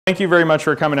Thank you very much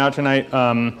for coming out tonight.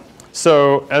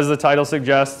 So as the title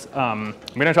suggests, I'm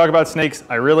going to talk about snakes.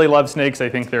 I really love snakes. I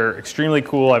think they're extremely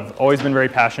cool. I've always been very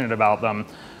passionate about them.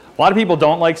 A lot of people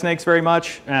don't like snakes very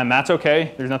much, and that's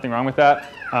okay. There's nothing wrong with that.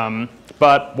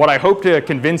 But what I hope to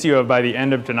convince you of by the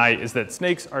end of tonight is that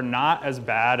snakes are not as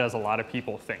bad as a lot of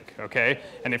people think, okay?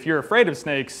 And if you're afraid of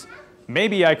snakes,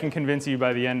 maybe I can convince you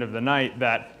by the end of the night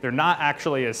that they're not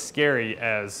actually as scary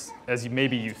as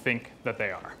maybe you think that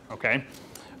they are, okay?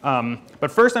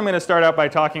 But first I'm going to start out by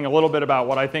talking a little bit about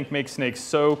what I think makes snakes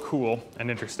so cool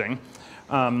and interesting.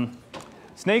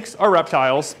 Snakes are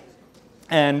reptiles,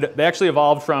 and they actually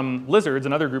evolved from lizards,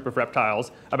 another group of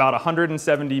reptiles, about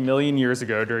 170 million years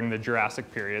ago during the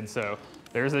Jurassic period. So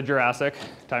there's the Jurassic,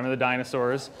 time of the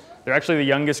dinosaurs. They're actually the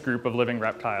youngest group of living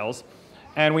reptiles.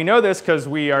 And we know this because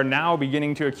we are now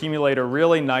beginning to accumulate a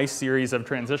really nice series of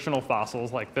transitional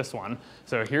fossils like this one.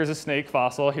 So here's a snake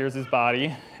fossil, here's his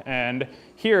body, and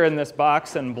here in this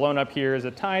box and blown up here is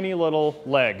a tiny little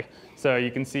leg. So you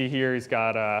can see here he's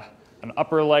got an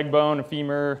upper leg bone, a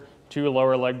femur, two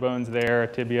lower leg bones there, a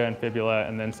tibia and fibula,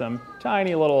 and then some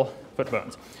tiny little foot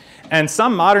bones. And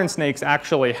some modern snakes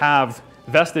actually have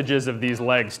vestiges of these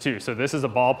legs too. So this is a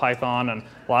ball python, and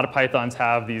a lot of pythons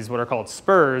have these what are called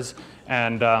spurs,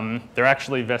 and they're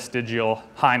actually vestigial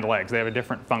hind legs. They have a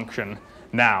different function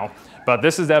now. But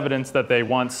this is evidence that they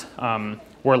once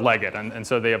were legged, and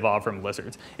so they evolved from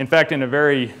lizards. In fact, in a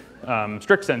very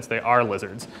strict sense, they are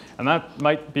lizards. And that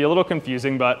might be a little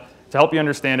confusing, but to help you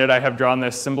understand it, I have drawn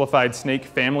this simplified snake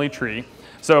family tree.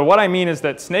 So what I mean is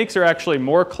that snakes are actually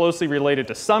more closely related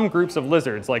to some groups of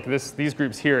lizards, like these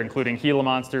groups here, including Gila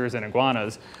monsters and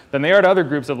iguanas, than they are to other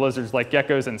groups of lizards like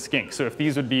geckos and skinks. So if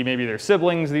these would be maybe their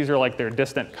siblings, these are like their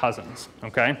distant cousins,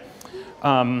 okay?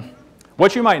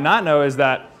 What you might not know is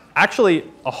that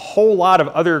actually a whole lot of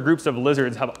other groups of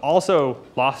lizards have also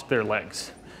lost their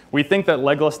legs. We think that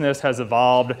leglessness has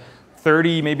evolved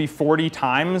 30, maybe 40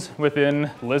 times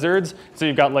within lizards. So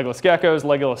you've got legless geckos,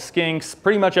 legless skinks.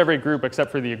 Pretty much every group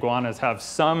except for the iguanas have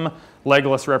some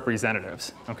legless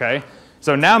representatives, okay?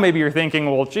 So now maybe you're thinking,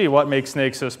 well, gee, what makes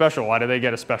snakes so special? Why do they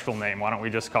get a special name? Why don't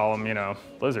we just call them,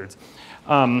 lizards?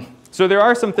 So there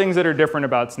are some things that are different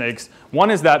about snakes. One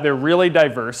is that they're really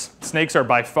diverse. Snakes are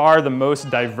by far the most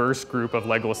diverse group of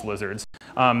legless lizards.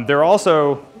 They're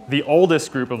also the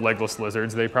oldest group of legless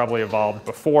lizards. They probably evolved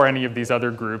before any of these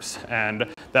other groups, and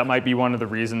that might be one of the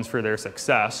reasons for their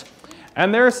success.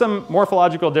 And there are some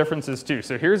morphological differences too.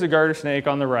 So here's a garter snake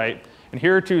on the right, and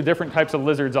here are two different types of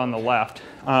lizards on the left.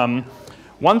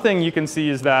 One thing you can see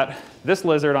is that this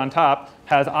lizard on top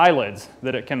has eyelids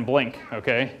that it can blink,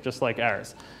 okay, just like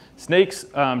ours. Snakes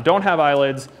don't have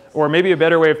eyelids, or maybe a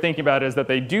better way of thinking about it is that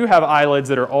they do have eyelids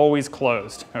that are always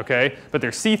closed, okay? But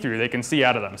they're see-through, they can see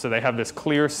out of them. So they have this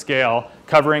clear scale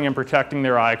covering and protecting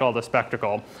their eye called a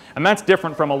spectacle. And that's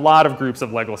different from a lot of groups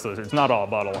of legless lizards, not all,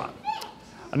 but a lot.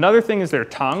 Another thing is their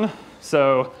tongue.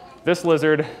 So this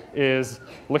lizard is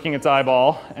licking its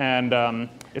eyeball, and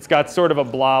it's got sort of a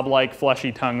blob-like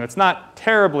fleshy tongue that's not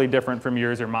terribly different from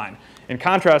yours or mine. In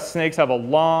contrast, snakes have a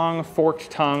long forked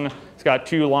tongue. It's got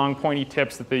two long pointy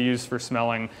tips that they use for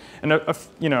smelling. And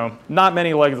not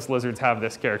many legless lizards have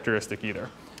this characteristic either.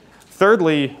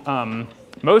 Thirdly,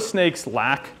 most snakes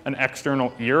lack an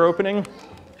external ear opening.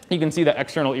 You can see the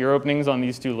external ear openings on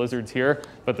these two lizards here,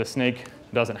 but the snake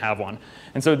doesn't have one.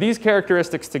 And so these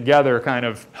characteristics together kind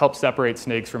of help separate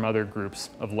snakes from other groups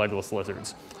of legless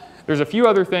lizards. There's a few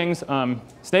other things.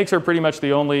 Snakes are pretty much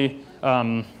the only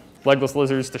legless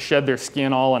lizards to shed their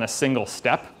skin all in a single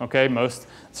step, okay? Most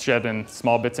shed in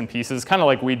small bits and pieces, kind of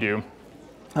like we do.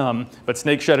 But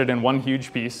snakes shed it in one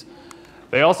huge piece.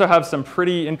 They also have some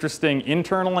pretty interesting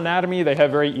internal anatomy. They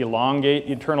have very elongate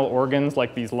internal organs,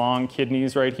 like these long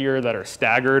kidneys right here that are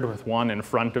staggered with one in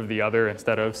front of the other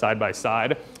instead of side by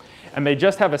side. And they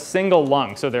just have a single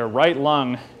lung. So their right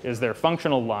lung is their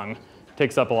functional lung. It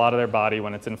takes up a lot of their body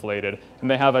when it's inflated. And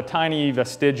they have a tiny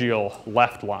vestigial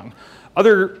left lung.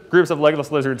 Other groups of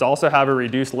legless lizards also have a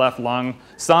reduced left lung.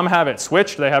 Some have it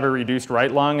switched. They have a reduced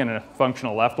right lung and a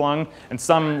functional left lung. And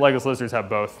some legless lizards have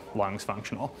both lungs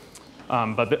functional.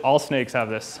 But all snakes have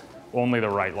this, only the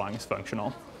right lung is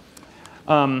functional.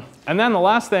 And then the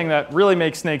last thing that really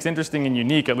makes snakes interesting and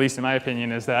unique, at least in my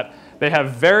opinion, is that they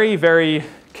have very, very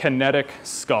kinetic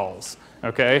skulls.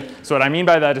 Okay? So what I mean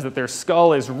by that is that their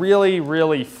skull is really,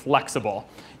 really flexible.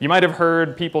 You might have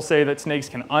heard people say that snakes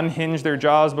can unhinge their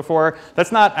jaws before.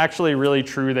 That's not actually really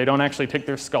true. They don't actually take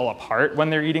their skull apart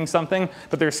when they're eating something,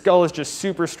 but their skull is just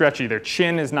super stretchy. Their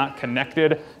chin is not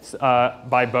connected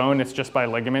by bone, it's just by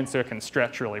ligament, so it can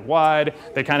stretch really wide.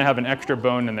 They kind of have an extra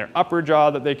bone in their upper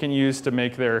jaw that they can use to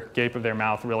make their gape of their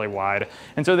mouth really wide.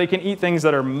 And so they can eat things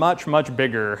that are much, much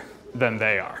bigger than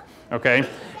they are. Okay,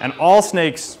 and all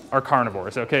snakes are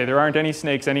carnivores, okay? There aren't any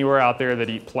snakes anywhere out there that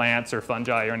eat plants or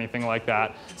fungi or anything like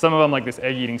that. Some of them, like this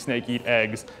egg-eating snake, eat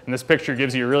eggs. And this picture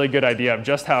gives you a really good idea of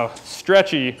just how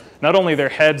stretchy not only their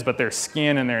heads, but their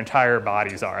skin and their entire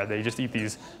bodies are. They just eat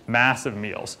these massive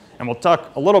meals. And we'll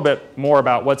talk a little bit more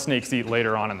about what snakes eat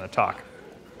later on in the talk.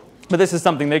 But this is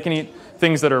something they can eat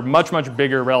things that are much, much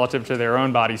bigger relative to their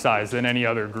own body size than any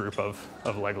other group of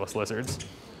legless lizards.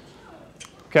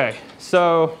 Okay,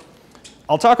 so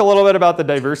I'll talk a little bit about the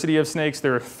diversity of snakes.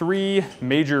 There are 3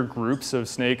 major groups of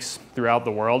snakes throughout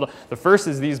the world. The first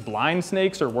is these blind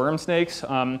snakes or worm snakes.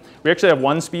 We actually have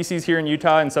one species here in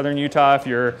Utah, in southern Utah. If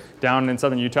you're down in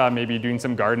southern Utah, maybe doing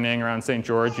some gardening around St.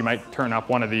 George, you might turn up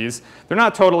one of these. They're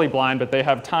not totally blind, but they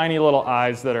have tiny little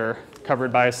eyes that are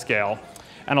covered by a scale.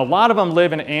 And a lot of them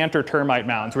live in ant or termite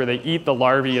mounds where they eat the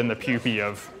larvae and the pupae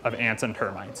of ants and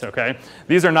termites, okay?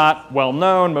 These are not well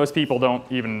known. Most people don't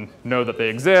even know that they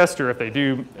exist, or if they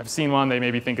do have seen one, they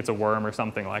maybe think it's a worm or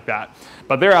something like that.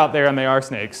 But they're out there and they are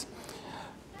snakes.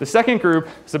 The second group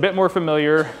is a bit more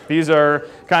familiar. These are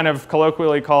kind of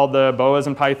colloquially called the boas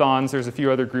and pythons. There's a few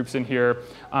other groups in here.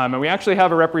 And we actually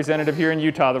have a representative here in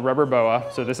Utah, the rubber boa.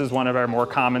 So this is one of our more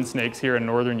common snakes here in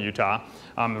northern Utah.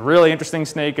 Really interesting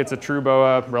snake. It's a true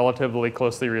boa, relatively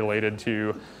closely related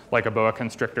to like a boa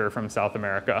constrictor from South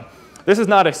America. This is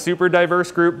not a super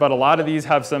diverse group, but a lot of these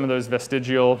have some of those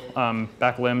vestigial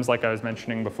back limbs like I was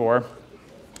mentioning before.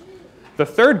 The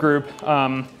third group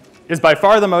is by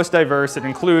far the most diverse. It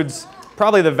includes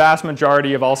probably the vast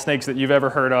majority of all snakes that you've ever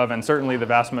heard of, and certainly the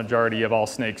vast majority of all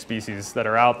snake species that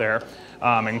are out there.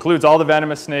 It includes all the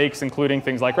venomous snakes, including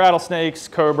things like rattlesnakes,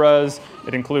 cobras.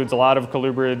 It includes a lot of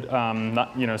colubrid,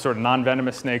 sort of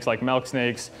non-venomous snakes like milk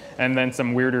snakes, and then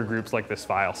some weirder groups like this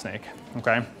file snake,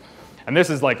 okay? And this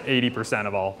is like 80%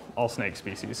 of all snake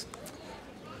species.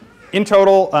 In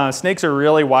total, snakes are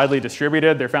really widely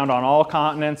distributed. They're found on all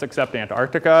continents except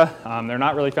Antarctica. They're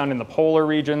not really found in the polar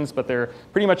regions, but they're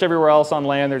pretty much everywhere else on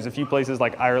land. There's a few places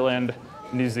like Ireland,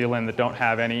 New Zealand that don't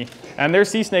have any. And there's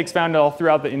sea snakes found all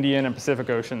throughout the Indian and Pacific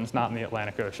Oceans, not in the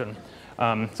Atlantic Ocean.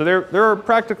 So they're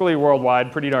practically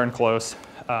worldwide, pretty darn close.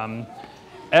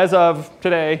 As of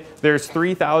today, there's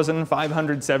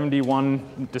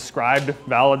 3,571 described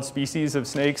valid species of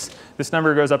snakes. This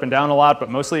number goes up and down a lot, but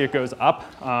mostly it goes up.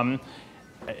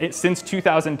 Since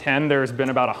 2010, there's been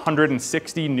about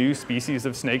 160 new species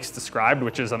of snakes described,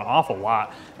 which is an awful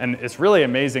lot. And it's really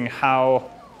amazing how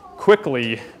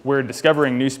quickly we're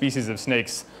discovering new species of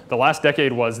snakes. The last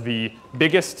decade was the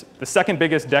second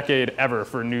biggest decade ever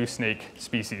for new snake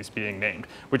species being named,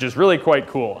 which is really quite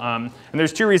cool. And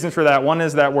there's 2 reasons for that. One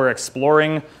is that we're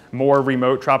exploring more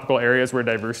remote tropical areas where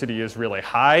diversity is really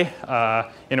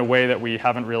high in a way that we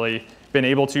haven't really been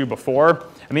able to before.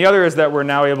 And the other is that we're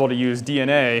now able to use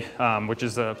DNA, which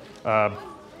is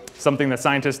something that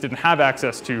scientists didn't have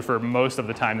access to for most of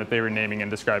the time that they were naming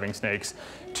and describing snakes,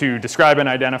 to describe and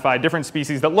identify different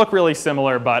species that look really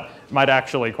similar but might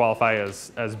actually qualify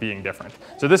as being different.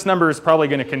 So this number is probably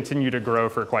going to continue to grow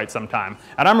for quite some time.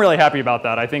 And I'm really happy about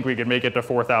that. I think we could make it to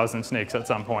 4,000 snakes at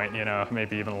some point,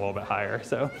 maybe even a little bit higher.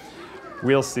 So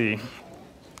we'll see.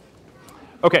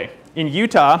 Okay, in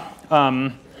Utah,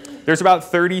 there's about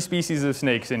 30 species of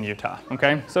snakes in Utah,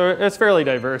 okay? So it's fairly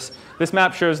diverse. This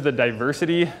map shows the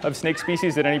diversity of snake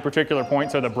species at any particular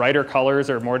point. So the brighter colors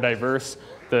are more diverse.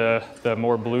 The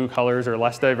more blue colors are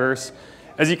less diverse.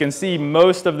 As you can see,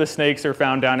 most of the snakes are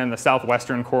found down in the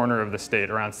southwestern corner of the state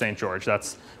around St. George.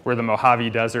 That's where the Mojave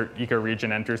Desert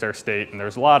ecoregion enters our state. And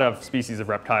there's a lot of species of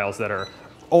reptiles that are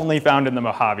only found in the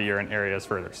Mojave or in areas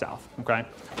further south, okay?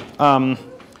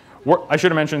 I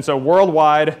should have mentioned, so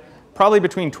worldwide, probably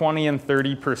between 20 and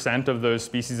 30% of those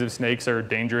species of snakes are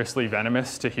dangerously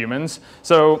venomous to humans.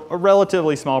 So a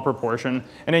relatively small proportion.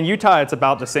 And in Utah, it's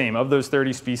about the same. Of those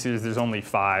 30 species, there's only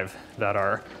 5 that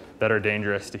are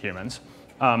dangerous to humans.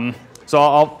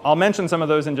 So I'll mention some of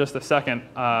those in just a second.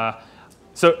 But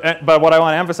what I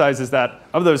want to emphasize is that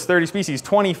of those 30 species,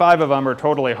 25 of them are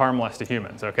totally harmless to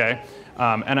humans, okay?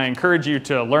 And I encourage you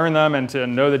to learn them and to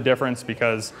know the difference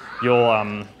because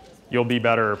you'll be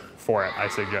better for it, I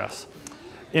suggest.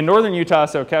 In northern Utah,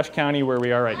 so Cache County, where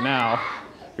we are right now,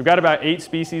 we've got about 8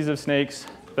 species of snakes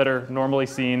that are normally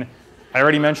seen. I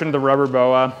already mentioned the rubber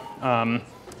boa.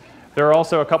 There are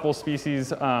also a couple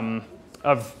species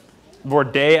more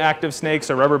day active snakes.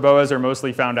 So rubber boas are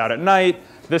mostly found out at night.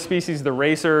 This species, the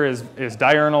racer, is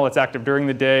diurnal. It's active during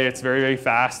the day. It's very, very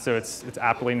fast, so it's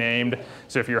aptly named.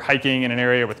 So if you're hiking in an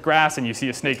area with grass and you see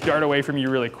a snake dart away from you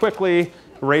really quickly,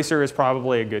 racer is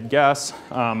probably a good guess.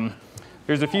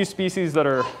 There's a few species that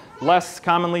are less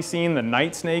commonly seen. The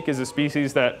night snake is a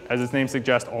species that, as its name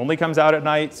suggests, only comes out at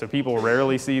night, so people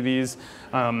rarely see these.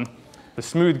 The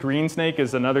smooth green snake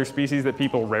is another species that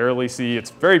people rarely see. It's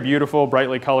very beautiful,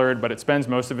 brightly colored, but it spends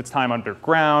most of its time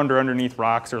underground or underneath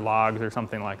rocks or logs or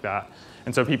something like that.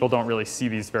 And so people don't really see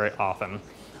these very often.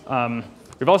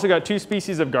 We've also got two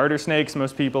species of garter snakes.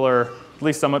 Most people are at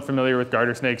least somewhat familiar with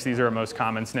garter snakes. These are our most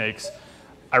common snakes.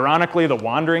 Ironically, the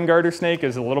wandering garter snake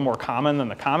is a little more common than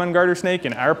the common garter snake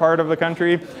in our part of the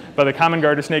country, but the common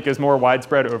garter snake is more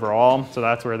widespread overall, so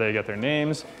that's where they get their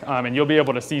names. And you'll be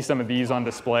able to see some of these on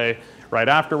display right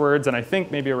afterwards, and I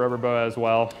think maybe a rubber boa as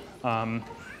well.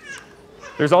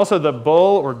 There's also the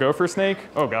bull or gopher snake.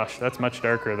 Oh gosh, that's much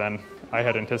darker than I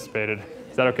had anticipated.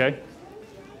 Is that okay?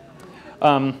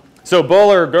 So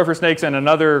bull or gopher snakes, and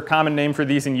another common name for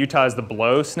these in Utah is the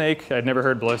blow snake. I'd never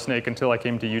heard blow snake until I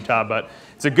came to Utah, but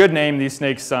it's a good name. These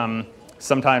snakes,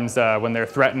 sometimes when they're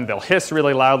threatened, they'll hiss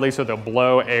really loudly, so they'll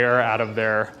blow air out of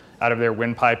their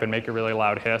windpipe and make a really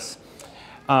loud hiss.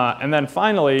 And then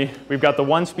finally, we've got the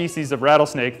one species of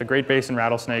rattlesnake, the Great Basin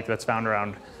rattlesnake, that's found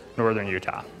around northern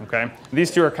Utah. Okay? These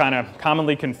two are kind of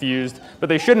commonly confused, but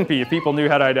they shouldn't be if people knew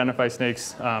how to identify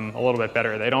snakes a little bit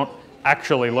better. They don't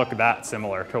actually look that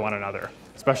similar to one another,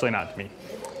 especially not to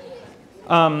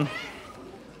me.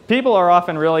 People are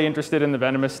often really interested in the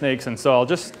venomous snakes, and so I'll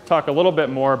just talk a little bit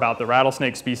more about the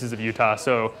rattlesnake species of Utah.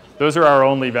 So those are our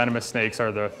only venomous snakes,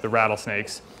 are the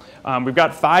rattlesnakes. We've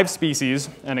got 5 species,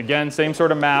 and again, same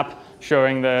sort of map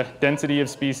showing the density of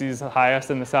species, the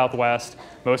highest in the southwest.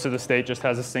 Most of the state just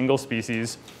has a single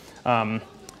species. The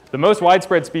most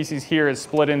widespread species here is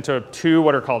split into 2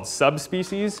 what are called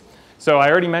subspecies. So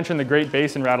I already mentioned the Great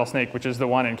Basin rattlesnake, which is the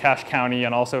one in Cache County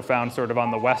and also found sort of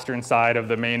on the western side of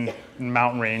the main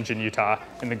mountain range in Utah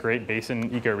in the Great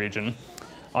Basin ecoregion.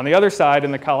 On the other side,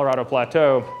 in the Colorado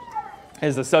Plateau,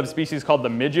 is a subspecies called the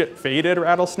midget faded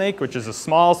rattlesnake, which is a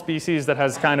small species that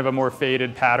has kind of a more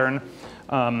faded pattern.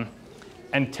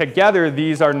 And together,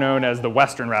 these are known as the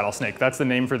western rattlesnake. That's the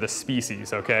name for the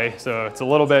species, okay? So it's a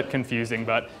little bit confusing,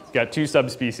 but you've got 2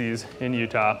 subspecies in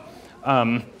Utah.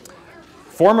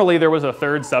 Formerly, there was a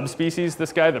 3rd subspecies,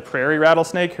 this guy, the prairie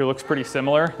rattlesnake, who looks pretty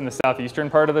similar in the southeastern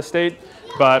part of the state.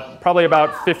 But probably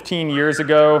about 15 years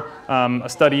ago, a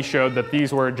study showed that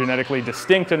these were genetically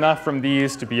distinct enough from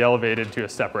these to be elevated to a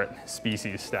separate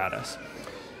species status.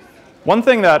 One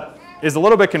thing that is a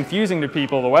little bit confusing to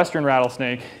people, the western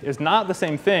rattlesnake, is not the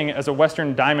same thing as a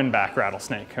western diamondback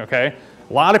rattlesnake, okay?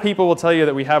 A lot of people will tell you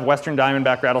that we have western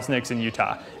diamondback rattlesnakes in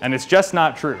Utah, and it's just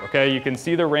not true, okay? You can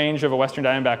see the range of a western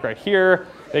diamondback right here.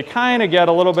 They kind of get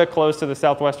a little bit close to the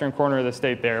southwestern corner of the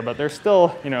state there, but they're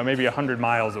still, maybe 100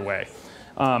 miles away.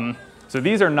 So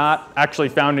these are not actually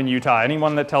found in Utah.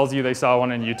 Anyone that tells you they saw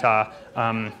one in Utah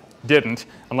didn't,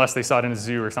 unless they saw it in a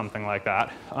zoo or something like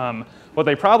that. What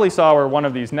they probably saw were one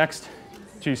of these next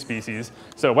 2 species.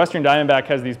 So western diamondback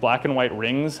has these black and white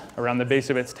rings around the base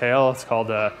of its tail. It's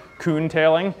called coon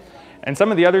tailing. And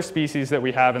some of the other species that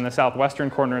we have in the southwestern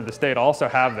corner of the state also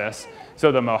have this.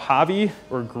 So the Mojave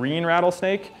or green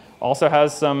rattlesnake also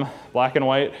has some black and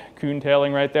white coon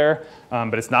tailing right there,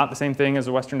 but it's not the same thing as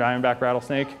a western diamondback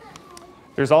rattlesnake.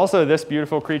 There's also this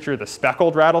beautiful creature, the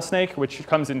speckled rattlesnake, which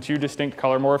comes in 2 distinct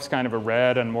color morphs, kind of a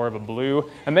red and more of a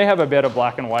blue, and they have a bit of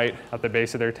black and white at the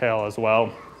base of their tail as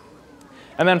well.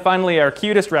 And then finally, our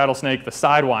cutest rattlesnake, the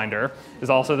sidewinder, is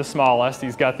also the smallest.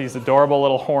 He's got these adorable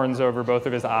little horns over both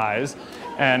of his eyes.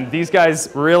 And these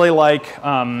guys really like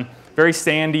very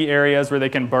sandy areas where they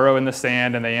can burrow in the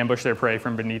sand and they ambush their prey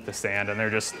from beneath the sand. And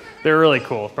they're really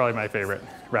cool. Probably my favorite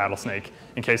rattlesnake,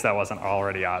 in case that wasn't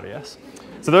already obvious.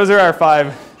 So those are our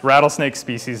 5 rattlesnake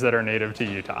species that are native to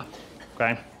Utah,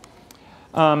 okay?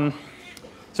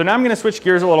 So now I'm going to switch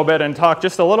gears a little bit and talk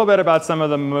just a little bit about some of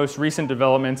the most recent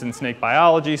developments in snake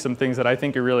biology, some things that I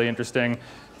think are really interesting.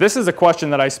 This is a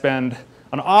question that I spend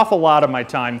an awful lot of my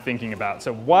time thinking about.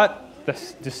 So what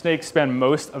do snakes spend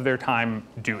most of their time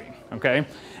doing, okay?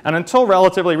 And until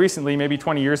relatively recently, maybe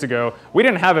 20 years ago, we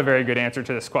didn't have a very good answer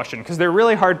to this question because they're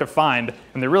really hard to find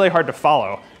and they're really hard to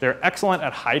follow. They're excellent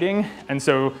at hiding, and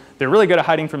so they're really good at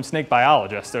hiding from snake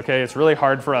biologists, okay? It's really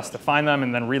hard for us to find them,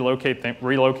 and then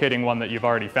relocating one that you've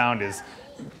already found is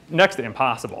next to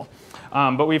impossible.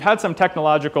 But we've had some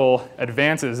technological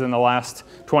advances in the last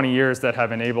 20 years that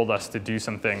have enabled us to do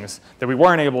some things that we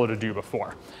weren't able to do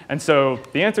before. And so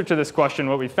the answer to this question,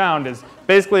 what we found is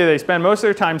basically they spend most of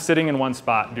their time sitting in one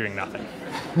spot doing nothing.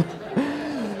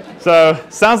 So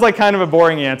sounds like kind of a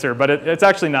boring answer, but it's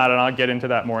actually not, and I'll get into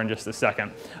that more in just a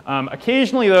second.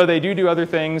 Occasionally, though, they do other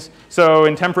things. So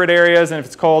in temperate areas, and if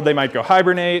it's cold, they might go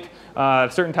hibernate.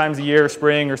 Certain times of year,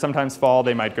 spring or sometimes fall,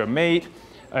 they might go mate.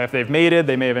 If they've mated,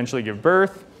 they may eventually give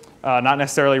birth. Not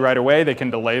necessarily right away. They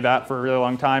can delay that for a really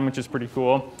long time, which is pretty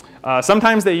cool.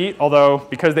 Sometimes they eat, although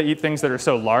because they eat things that are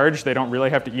so large, they don't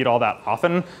really have to eat all that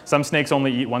often. Some snakes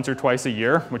only eat once or twice a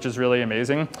year, which is really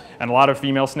amazing. And a lot of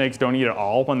female snakes don't eat at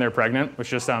all when they're pregnant, which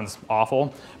just sounds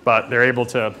awful. But they're able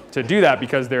to do that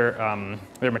because their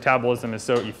metabolism is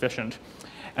so efficient.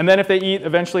 And then if they eat,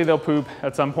 eventually they'll poop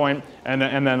at some point, and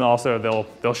then also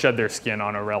they'll shed their skin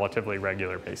on a relatively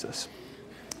regular basis.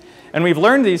 And we've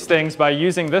learned these things by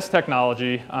using this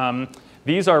technology.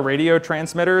 These are radio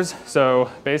transmitters. So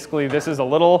basically, this is a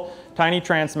little tiny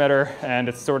transmitter, and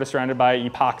it's sort of surrounded by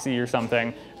epoxy or something.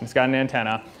 And it's got an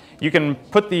antenna. You can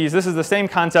put these, this is the same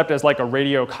concept as like a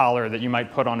radio collar that you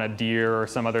might put on a deer or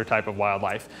some other type of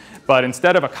wildlife. But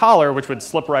instead of a collar, which would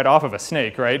slip right off of a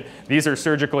snake, right, these are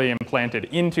surgically implanted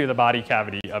into the body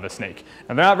cavity of a snake.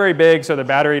 And they're not very big, so the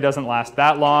battery doesn't last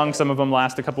that long. Some of them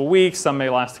last a couple weeks, some may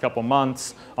last a couple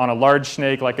months. On a large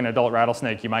snake, like an adult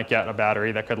rattlesnake, you might get a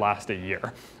battery that could last a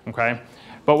year, okay?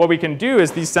 But what we can do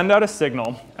is these send out a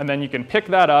signal, and then you can pick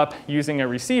that up using a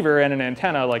receiver and an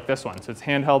antenna like this one. So it's a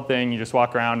handheld thing. You just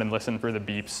walk around and listen for the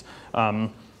beeps. I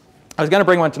was going to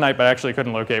bring one tonight, but I actually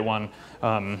couldn't locate one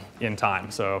in time,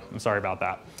 so I'm sorry about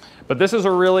that. But this is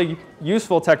a really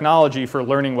useful technology for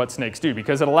learning what snakes do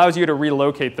because it allows you to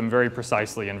relocate them very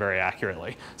precisely and very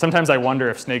accurately. Sometimes I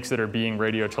wonder if snakes that are being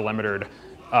radiotelemetered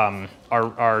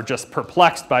are just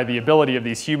perplexed by the ability of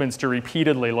these humans to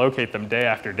repeatedly locate them day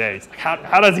after day. It's like,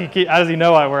 how does he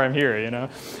know where I'm here, you know?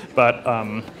 But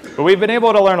we've been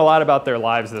able to learn a lot about their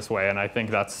lives this way, and I think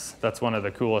that's one of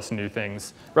the coolest new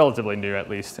things, relatively new at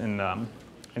least, in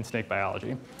snake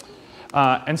biology.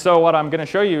 And so what I'm going to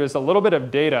show you is a little bit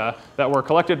of data that were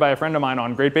collected by a friend of mine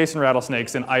on Great Basin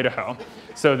rattlesnakes in Idaho.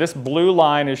 So this blue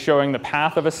line is showing the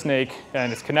path of a snake,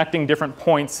 and it's connecting different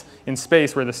points in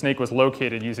space where the snake was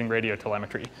located using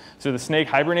radiotelemetry. So the snake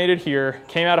hibernated here,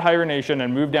 came out of hibernation,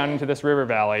 and moved down into this river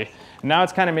valley. And now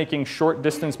it's kind of making short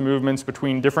distance movements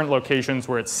between different locations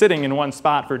where it's sitting in one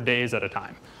spot for days at a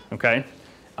time, okay?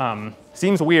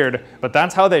 Seems weird, but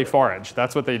that's how they forage.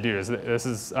 That's what they do. This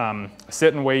is a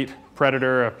sit and wait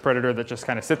predator, a predator that just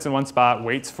kind of sits in one spot,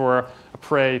 waits for a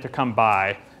prey to come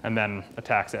by, and then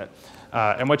attacks it.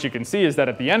 And what you can see is that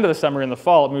at the end of the summer and the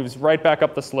fall, it moves right back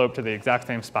up the slope to the exact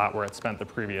same spot where it spent the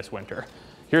previous winter.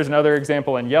 Here's another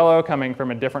example in yellow coming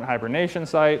from a different hibernation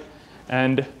site.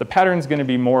 And the pattern's going to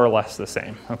be more or less the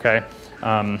same, okay?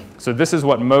 So this is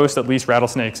what most, at least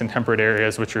rattlesnakes in temperate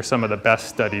areas, which are some of the best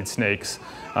studied snakes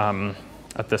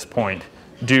at this point,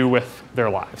 do with their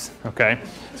lives, okay?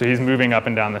 So he's moving up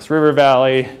and down this river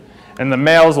valley. And the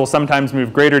males will sometimes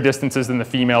move greater distances than the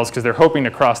females because they're hoping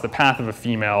to cross the path of a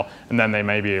female, and then they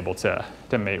may be able to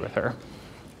mate with her.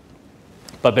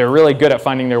 But they're really good at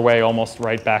finding their way almost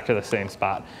right back to the same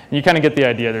spot. And you kind of get the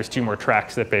idea. There's two more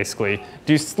tracks that basically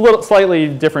do slightly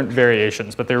different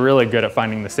variations, but they're really good at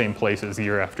finding the same places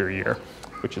year after year,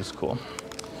 which is cool.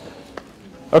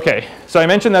 Okay, so I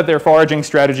mentioned that their foraging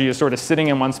strategy is sort of sitting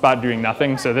in one spot doing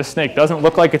nothing. So this snake doesn't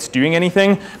look like it's doing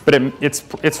anything, but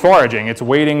it's foraging. It's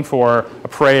waiting for a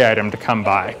prey item to come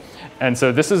by. And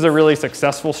so this is a really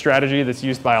successful strategy that's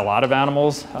used by a lot of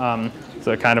animals. It's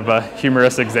a kind of a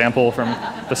humorous example from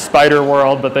the spider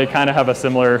world, but they kind of have a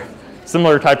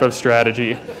similar type of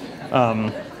strategy.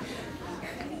 And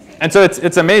so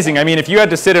it's amazing. I mean, if you had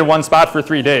to sit in one spot for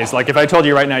 3 days, like if I told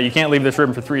you right now you can't leave this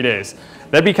room for 3 days,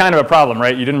 that'd be kind of a problem,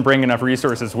 right? You didn't bring enough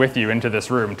resources with you into this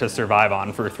room to survive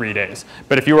on for 3 days.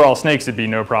 But if you were all snakes, it'd be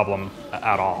no problem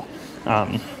at all.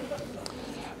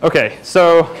 Okay,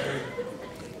 so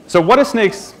what do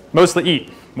snakes mostly eat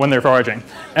when they're foraging?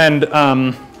 And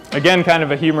again, kind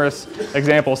of a humorous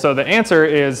example. So the answer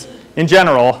is, in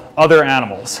general, other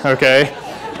animals, okay?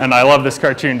 And I love this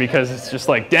cartoon because it's just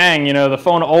like, dang, you know, the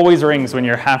phone always rings when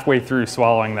you're halfway through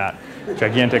swallowing that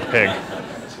gigantic pig.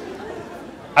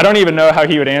 I don't even know how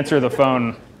he would answer the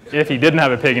phone if he didn't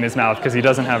have a pig in his mouth because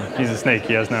he's a snake,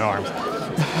 he has no arms.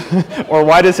 Or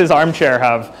why does his armchair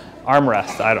have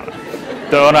armrests? I don't know.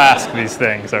 Don't ask these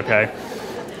things, okay?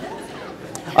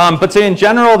 But so in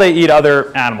general, they eat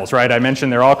other animals, right? I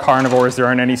mentioned they're all carnivores. There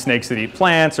aren't any snakes that eat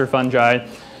plants or fungi.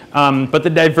 But the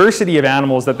diversity of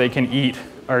animals that they can eat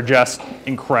are just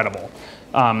incredible.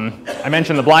 I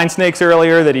mentioned the blind snakes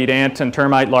earlier that eat ant and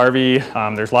termite larvae.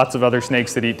 There's lots of other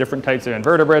snakes that eat different types of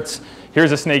invertebrates.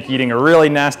 Here's a snake eating a really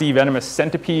nasty venomous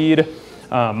centipede.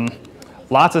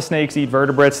 Lots of snakes eat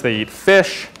vertebrates. They eat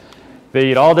fish.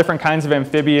 They eat all different kinds of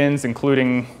amphibians,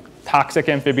 including toxic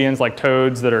amphibians like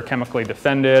toads that are chemically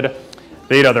defended.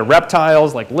 They eat other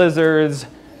reptiles like lizards.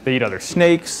 They eat other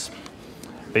snakes.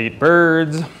 They eat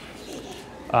birds.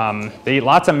 They eat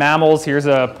lots of mammals. Here's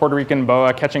a Puerto Rican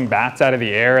boa catching bats out of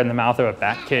the air in the mouth of a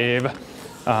bat cave.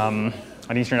 An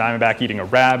eastern diamondback eating a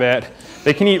rabbit.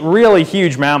 They can eat really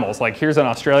huge mammals. Like here's an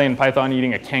Australian python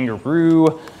eating a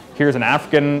kangaroo. Here's an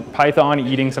African python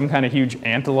eating some kind of huge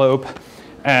antelope.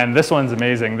 And this one's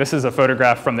amazing. This is a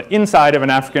photograph from the inside of an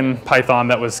African python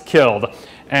that was killed.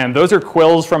 And those are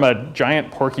quills from a giant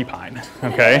porcupine,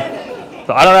 okay?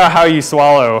 So I don't know how you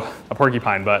swallow a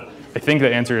porcupine, but I think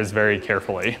the answer is very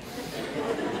carefully.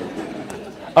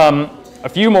 A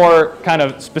few more kind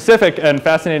of specific and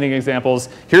fascinating examples.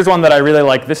 Here's one that I really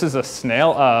like. This is a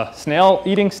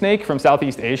snail-eating snake from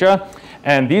Southeast Asia.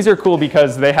 And these are cool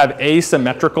because they have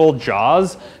asymmetrical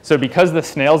jaws. So because the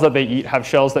snails that they eat have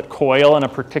shells that coil in a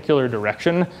particular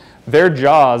direction, their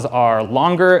jaws are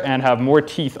longer and have more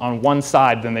teeth on one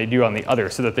side than they do on the other,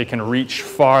 so that they can reach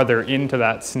farther into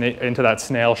that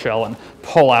snail shell and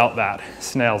pull out that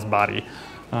snail's body.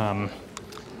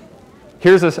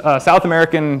 Here's a South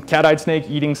American cat-eyed snake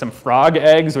eating some frog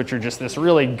eggs, which are just this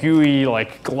really gooey,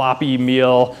 like gloppy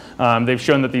meal. They've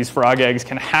shown that these frog eggs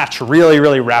can hatch really,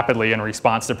 really rapidly in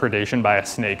response to predation by a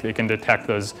snake. They can detect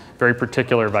those very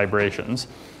particular vibrations.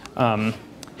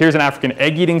 Here's an African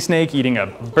egg-eating snake eating a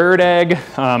bird egg.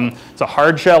 It's a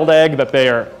hard-shelled egg that they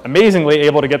are amazingly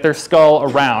able to get their skull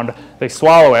around. They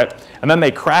swallow it, and then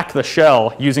they crack the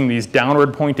shell using these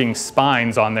downward-pointing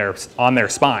spines on their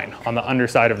spine, on the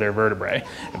underside of their vertebrae.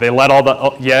 They let all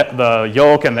the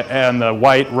yolk and the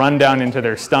white run down into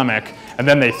their stomach, and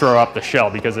then they throw up the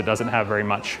shell because it doesn't have very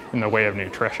much in the way of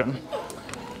nutrition.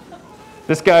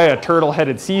 This guy, a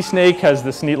turtle-headed sea snake, has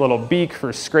this neat little beak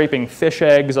for scraping fish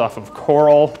eggs off of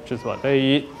coral, which is what they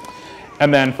eat.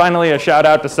 And then finally, a shout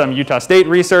out to some Utah State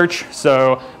research.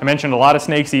 So I mentioned a lot of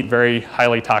snakes eat very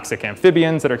highly toxic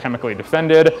amphibians that are chemically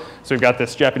defended. So we've got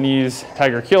this Japanese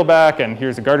tiger keelback, and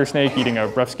here's a garter snake eating a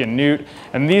rough-skinned newt.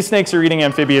 And these snakes are eating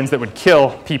amphibians that would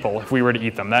kill people if we were to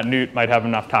eat them. That newt might have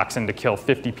enough toxin to kill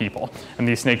 50 people. And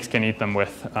these snakes can eat them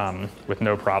with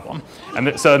no problem.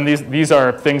 And so these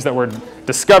are things that were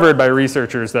discovered by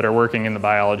researchers that are working in the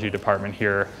biology department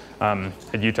here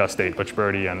at Utah State, Butch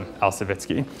Brody and Al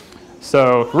Savitsky.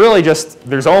 So really just,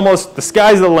 there's almost, the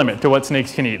sky's the limit to what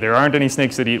snakes can eat. There aren't any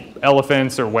snakes that eat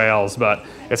elephants or whales, but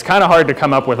it's kind of hard to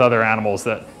come up with other animals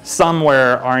that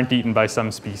somewhere aren't eaten by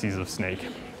some species of snake.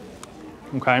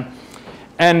 Okay?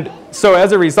 And so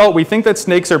as a result, we think that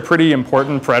snakes are pretty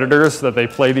important predators, that they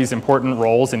play these important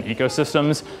roles in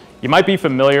ecosystems. You might be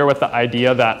familiar with the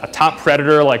idea that a top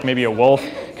predator, like maybe a wolf,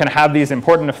 can have these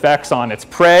important effects on its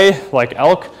prey, like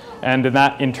elk, and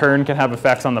that in turn can have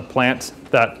effects on the plants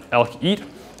that elk eat,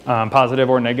 positive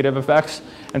or negative effects.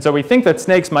 And so we think that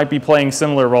snakes might be playing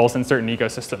similar roles in certain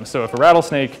ecosystems. So if a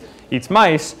rattlesnake eats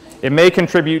mice, it may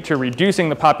contribute to reducing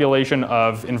the population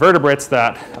of invertebrates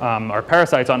that are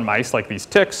parasites on mice, like these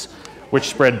ticks, which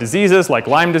spread diseases like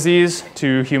Lyme disease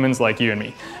to humans like you and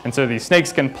me. And so these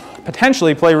snakes can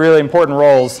potentially play really important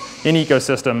roles in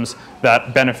ecosystems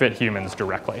that benefit humans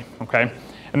directly, okay?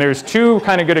 And there's two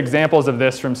kind of good examples of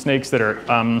this from snakes that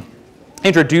are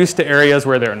introduced to areas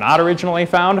where they're not originally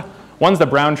found. One's the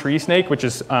brown tree snake, which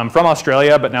is from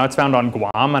Australia, but now it's found on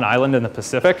Guam, an island in the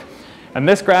Pacific. And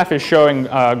this graph is showing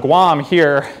Guam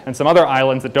here and some other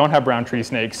islands that don't have brown tree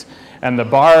snakes. And the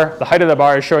height of the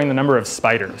bar is showing the number of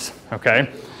spiders, okay?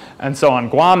 And so on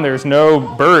Guam, there's no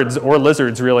birds or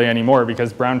lizards really anymore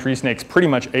because brown tree snakes pretty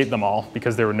much ate them all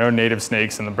because there were no native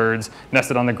snakes and the birds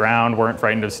nested on the ground, weren't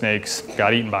frightened of snakes,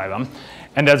 got eaten by them.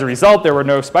 And as a result, there were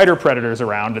no spider predators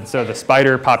around, and so the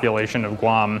spider population of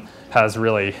Guam has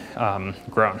really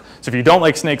grown. So if you don't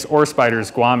like snakes or spiders,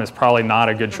 Guam is probably not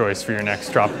a good choice for your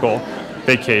next tropical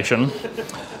vacation.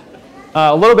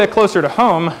 A little bit closer to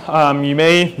home, you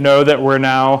may know that we're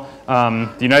now,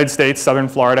 the United States, southern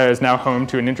Florida, is now home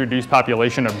to an introduced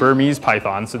population of Burmese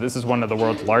pythons. So this is one of the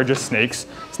world's largest snakes.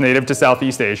 It's native to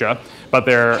Southeast Asia, but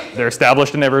they're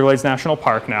established in Everglades National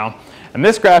Park now. And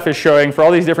this graph is showing, for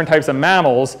all these different types of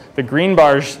mammals, the green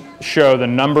bars show the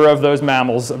number of those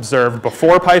mammals observed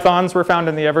before pythons were found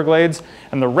in the Everglades,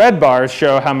 and the red bars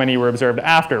show how many were observed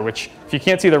after, which, if you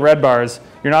can't see the red bars,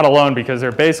 you're not alone because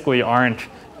there basically aren't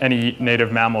any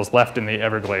native mammals left in the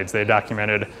Everglades. They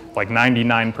documented like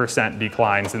 99%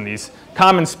 declines in these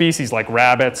common species like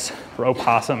rabbits,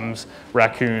 opossums,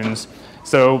 raccoons.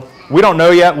 So we don't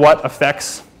know yet what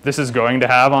effects this is going to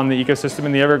have on the ecosystem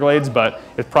in the Everglades, but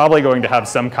it's probably going to have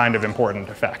some kind of important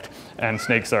effect. And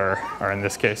snakes are in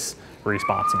this case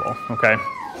responsible, okay?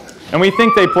 And we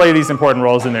think they play these important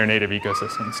roles in their native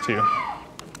ecosystems too.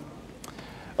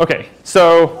 Okay,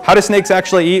 so how do snakes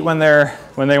actually eat when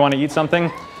they want to eat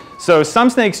something? So some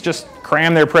snakes just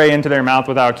cram their prey into their mouth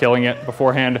without killing it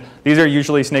beforehand. These are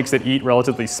usually snakes that eat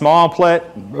relatively small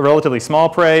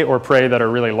prey or prey that are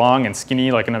really long and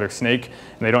skinny like another snake,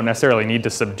 and they don't necessarily need to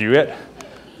subdue it.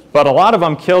 But a lot of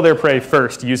them kill their prey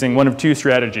first using one of two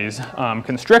strategies.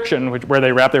 Constriction, where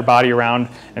they wrap their body around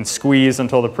and squeeze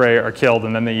until the prey are killed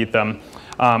and then they eat them,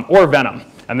 or venom.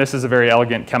 And this is a very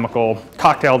elegant chemical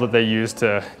cocktail that they use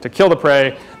to kill the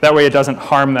prey. That way it doesn't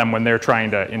harm them when they're trying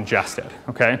to ingest it,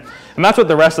 okay? And that's what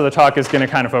the rest of the talk is going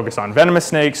to kind of focus on. Venomous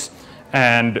snakes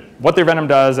and what their venom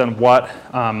does and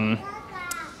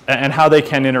and how they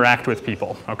can interact with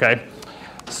people, okay?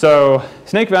 So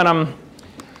snake venom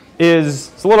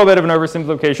it's a little bit of an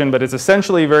oversimplification, but it's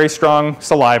essentially very strong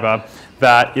saliva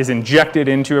that is injected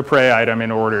into a prey item in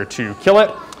order to kill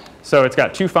it. So it's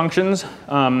got two functions.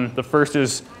 The first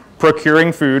is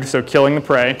procuring food, so killing the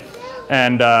prey.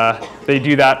 And they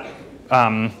do that,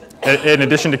 in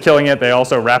addition to killing it, they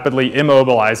also rapidly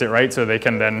immobilize it, right? So they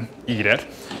can then eat it.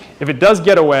 If it does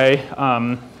get away,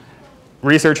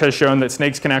 research has shown that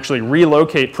snakes can actually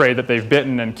relocate prey that they've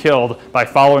bitten and killed by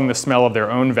following the smell of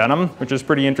their own venom, which is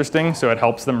pretty interesting. So it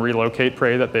helps them relocate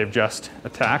prey that they've just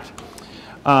attacked.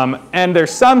 And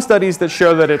there's some studies that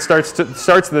show that it starts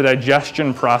the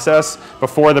digestion process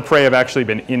before the prey have actually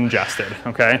been ingested,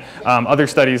 okay? Other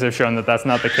studies have shown that that's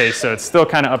not the case, so it's still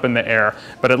kind of up in the air,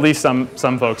 but at least some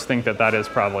folks think that that is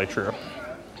probably true.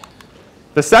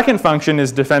 The second function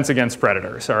is defense against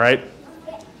predators, all right?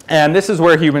 And this is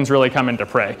where humans really come into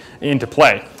play.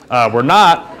 We're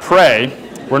not prey.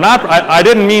 I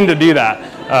didn't mean to do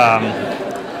that.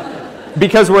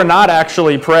 Because we're not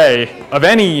actually prey of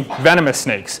any venomous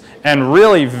snakes, and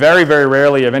really very, very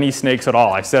rarely of any snakes at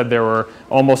all. I said there were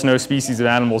almost no species of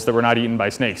animals that were not eaten by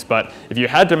snakes, but if you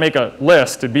had to make a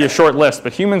list, it'd be a short list,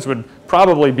 but humans would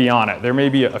probably be on it. There may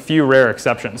be a few rare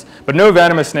exceptions, but no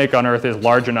venomous snake on Earth is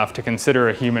large enough to consider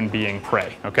a human being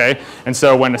prey, okay? And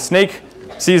so when a snake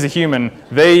sees a human,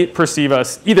 they perceive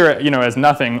us either as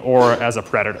nothing or as a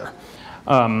predator.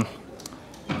 And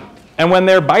when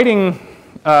they're biting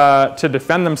to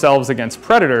defend themselves against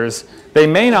predators, they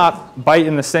may not bite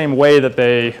in the same way that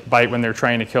they bite when they're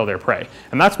trying to kill their prey.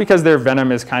 And that's because their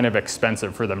venom is kind of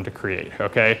expensive for them to create,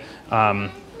 okay?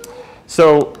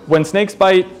 So when snakes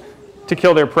bite to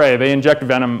kill their prey, they inject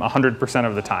venom 100%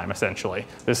 of the time, essentially.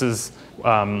 This is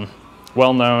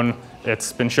well known.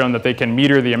 It's been shown that they can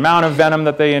meter the amount of venom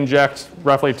that they inject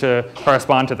roughly to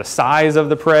correspond to the size of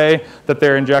the prey that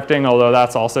they're injecting, although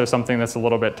that's also something that's a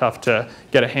little bit tough to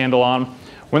get a handle on.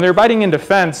 When they're biting in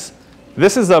defense,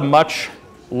 this is a much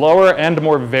lower and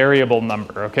more variable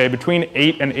number, okay? Between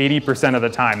 8 and 80% of the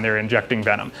time they're injecting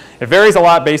venom. It varies a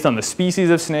lot based on the species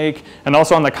of snake and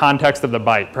also on the context of the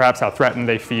bite, perhaps how threatened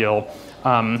they feel.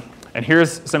 And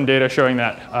here's some data showing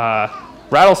that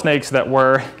rattlesnakes that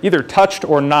were either touched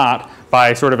or not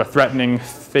by sort of a threatening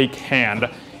fake hand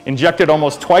injected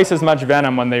almost twice as much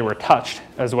venom when they were touched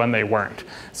as when they weren't.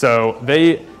 So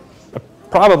they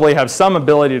probably have some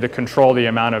ability to control the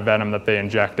amount of venom that they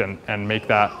inject and make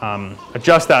that,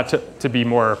 adjust that to be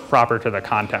more proper to the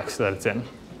context that it's in.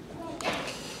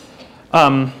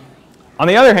 On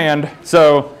the other hand,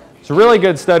 so it's a really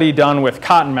good study done with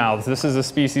cottonmouths. This is a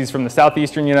species from the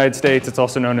southeastern United States. It's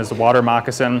also known as the water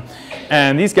moccasin.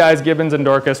 And these guys, Gibbons and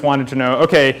Dorcas, wanted to know,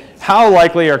 okay, how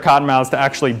likely are cottonmouths to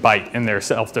actually bite in their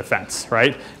self-defense,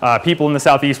 right? People in the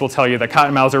southeast will tell you that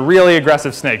cottonmouths are really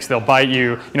aggressive snakes. They'll bite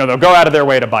you, they'll go out of their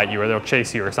way to bite you, or they'll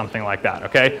chase you or something like that,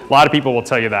 okay? A lot of people will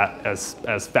tell you that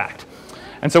as fact.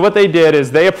 And so what they did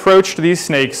is they approached these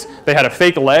snakes. They had a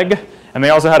fake leg, and they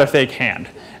also had a fake hand.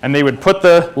 And they would put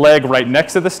the leg right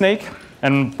next to the snake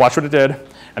and watch what it did.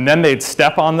 And then they'd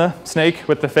step on the snake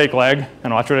with the fake leg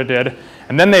and watch what it did.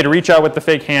 And then they'd reach out with the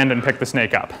fake hand and pick the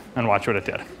snake up and watch what it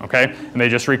did, okay? And they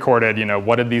just recorded,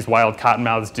 what did these wild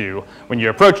cottonmouths do when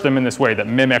you approached them in this way that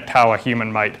mimicked how a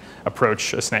human might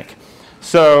approach a snake.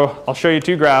 So I'll show you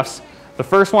two graphs. The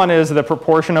first one is the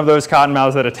proportion of those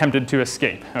cottonmouths that attempted to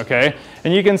escape, okay?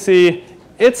 And you can see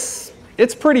it's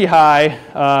pretty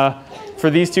high for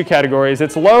these two categories.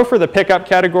 It's low for the pickup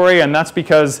category, and that's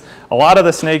because a lot of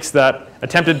the snakes that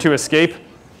attempted to escape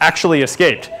actually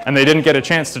escaped, and they didn't get a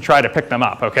chance to try to pick them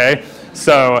up, okay?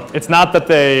 So it's not that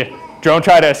they don't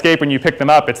try to escape when you pick them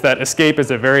up, it's that escape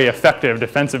is a very effective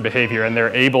defensive behavior, and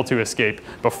they're able to escape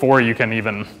before you can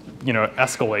even,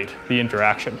 escalate the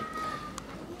interaction.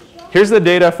 Here's the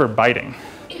data for biting.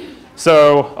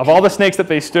 So of all the snakes that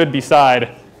they stood beside,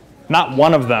 not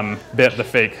one of them bit the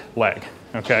fake leg,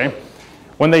 okay?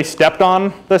 When they stepped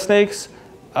on the snakes,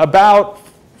 about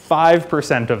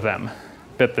 5% of them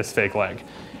bit this fake leg.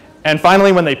 And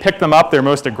finally, when they picked them up, their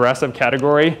most aggressive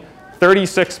category,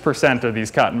 36% of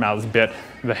these cottonmouths bit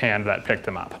the hand that picked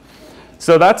them up.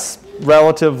 So that's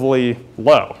relatively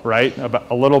low, right? About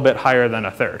a little bit higher than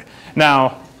a third.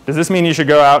 Now, does this mean you should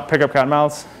go out and pick up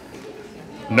cottonmouths?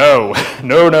 No,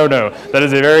 no, no, no. That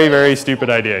is a very, very stupid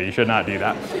idea. You should not do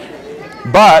that.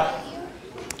 But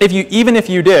even if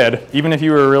you did, even if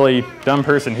you were a really dumb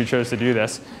person who chose to do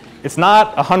this, it's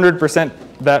not 100%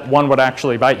 that one would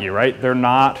actually bite you, right? They're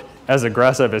not as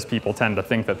aggressive as people tend to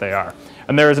think that they are.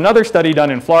 And there was another study done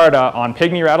in Florida on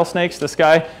pygmy rattlesnakes, this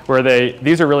guy, where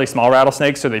these are really small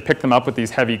rattlesnakes, so they picked them up with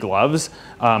these heavy gloves.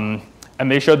 And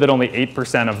they showed that only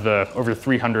 8% of the over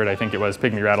 300, I think it was,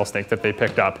 pygmy rattlesnake that they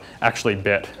picked up actually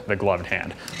bit the gloved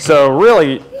hand. So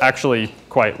really, actually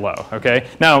quite low, okay?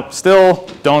 Now, still,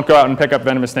 don't go out and pick up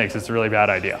venomous snakes. It's a really bad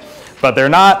idea. But they're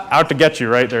not out to get you,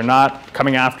 right? They're not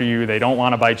coming after you. They don't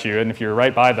want to bite you. And if you're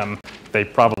right by them, they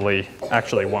probably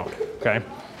actually won't, okay?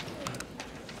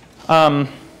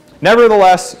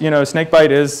 Nevertheless, snake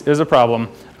bite is a problem.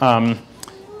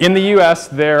 In the US,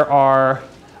 there are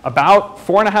about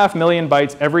 4.5 million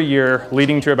bites every year,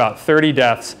 leading to about 30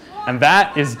 deaths, and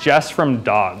that is just from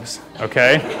dogs,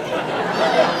 okay?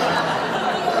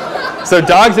 So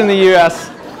dogs in the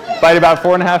US bite about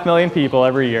 4.5 million people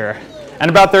every year, and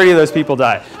about 30 of those people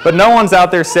die. But no one's out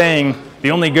there saying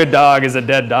the only good dog is a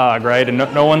dead dog, right? And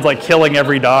no one's like killing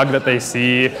every dog that they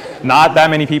see. Not that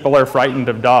many people are frightened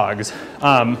of dogs,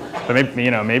 but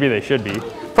maybe they should be.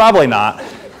 Probably not.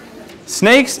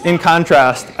 Snakes, in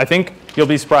contrast, I think you'll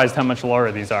be surprised how much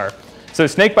lower these are. So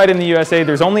snake bite in the USA,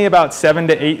 there's only about 7,000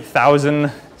 to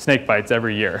 8,000 snake bites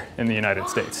every year in the United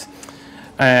States.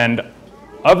 And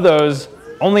of those,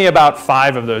 only about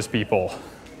 5 of those people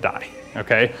die,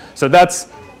 okay? So that's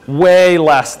way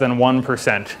less than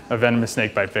 1% of venomous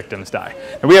snake bite victims die.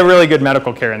 And we have really good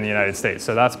medical care in the United States,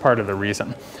 so that's part of the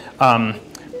reason.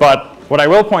 But what I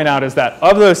will point out is that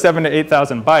of those 7,000 to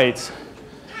 8,000 bites,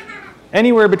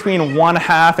 anywhere between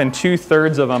 1/2 and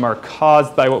 2/3 of them are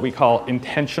caused by what we call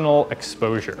intentional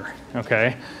exposure,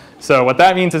 okay? So what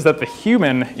that means is that the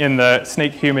human in the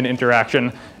snake-human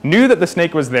interaction knew that the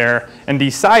snake was there and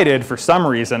decided for some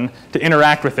reason to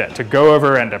interact with it, to go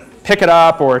over and to pick it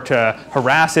up or to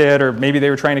harass it, or maybe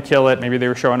they were trying to kill it, maybe they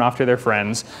were showing off to their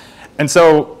friends. And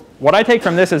so what I take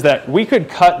from this is that we could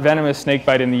cut venomous snake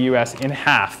bite in the US in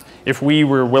half if we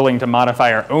were willing to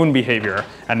modify our own behavior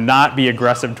and not be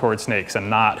aggressive towards snakes and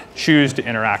not choose to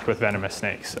interact with venomous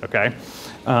snakes, okay?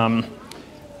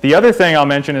 The other thing I'll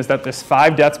mention is that this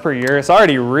 5 deaths per year is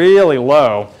already really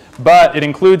low, but it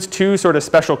includes 2 sort of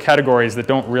special categories that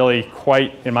don't really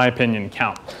quite, in my opinion,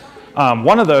 count.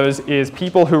 One of those is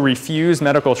people who refuse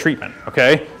medical treatment,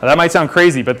 okay? Now, that might sound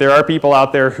crazy, but there are people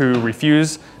out there who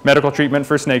refuse medical treatment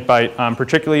for snakebite,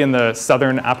 particularly in the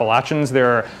southern Appalachians. There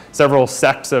are several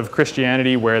sects of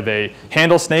Christianity where they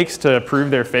handle snakes to prove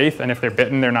their faith, and if they're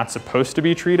bitten, they're not supposed to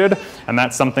be treated, and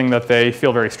that's something that they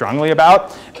feel very strongly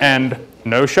about. And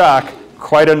no shock,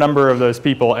 quite a number of those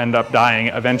people end up dying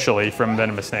eventually from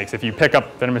venomous snakes. If you pick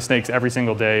up venomous snakes every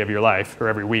single day of your life, or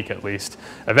every week at least,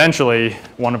 eventually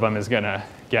one of them is going to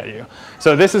get you.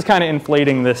 So this is kind of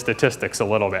inflating the statistics a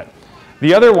little bit.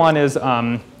 The other one is,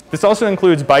 this also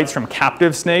includes bites from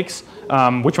captive snakes,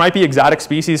 which might be exotic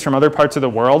species from other parts of the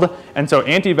world, and so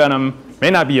antivenom may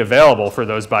not be available for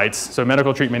those bites, so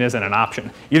medical treatment isn't an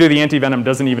option. Either the antivenom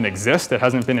doesn't even exist, it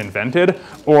hasn't been invented,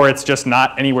 or it's just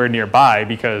not anywhere nearby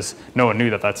because no one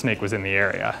knew that that snake was in the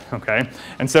area, okay?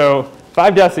 And so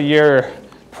 5 deaths a year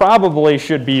probably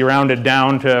should be rounded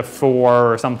down to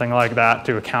 4 or something like that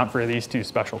to account for these 2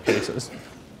 special cases.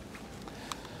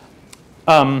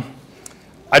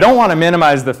 I don't want to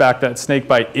minimize the fact that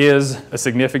snakebite is a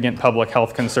significant public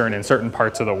health concern in certain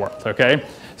parts of the world, okay?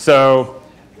 So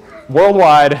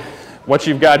worldwide, what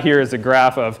you've got here is a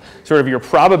graph of sort of your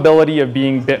probability of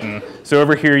being bitten. So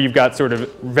over here you've got sort of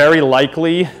very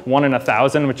likely, 1 in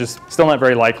 1,000, which is still not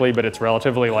very likely, but it's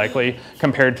relatively likely,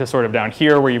 compared to sort of down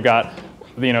here where you've got,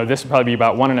 this would probably be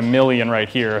about 1 in a million right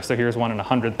here. So here's 1 in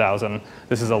 100,000.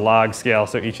 This is a log scale,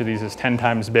 so each of these is 10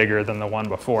 times bigger than the one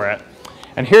before it.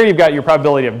 And here you've got your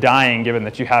probability of dying given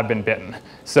that you have been bitten.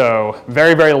 So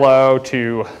very, very low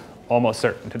to almost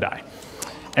certain to die.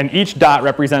 and each dot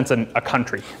represents a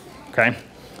country, okay?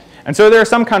 And so there are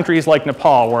some countries like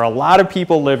Nepal where a lot of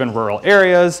people live in rural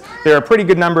areas. There are a pretty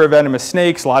good number of venomous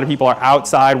snakes. A lot of people are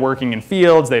outside working in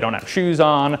fields. They don't have shoes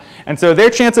on. And so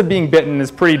their chance of being bitten is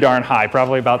pretty darn high,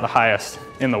 probably about the highest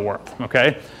in the world,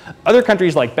 okay? Other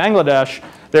countries like Bangladesh,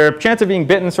 their chance of being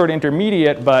bitten is sort of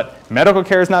intermediate, but medical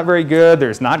care is not very good.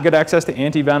 There's not good access to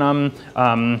antivenom.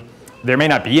 There may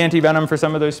not be antivenom for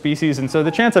some of those species. And so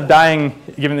the chance of dying,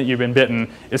 given that you've been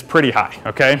bitten, is pretty high,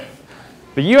 okay?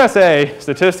 The USA,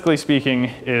 statistically speaking,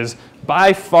 is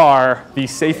by far the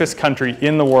safest country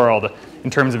in the world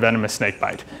in terms of venomous snake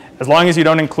bite, as long as you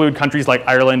don't include countries like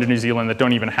Ireland and New Zealand that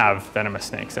don't even have venomous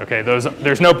snakes. Okay,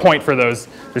 there's no point for those.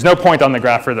 There's no point on the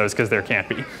graph for those because there can't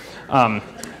be.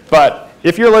 But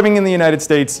if you're living in the United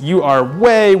States, you are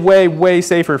way, way, way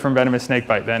safer from venomous snake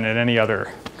bite than in any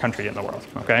other country in the world.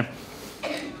 Okay.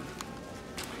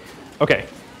 Okay,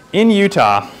 in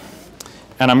Utah,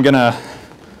 and I'm gonna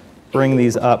bring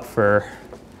these up for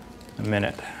a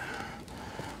minute.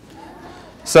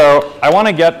 So I want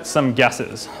to get some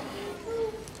guesses.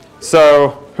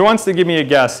 So who wants to give me a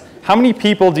guess? How many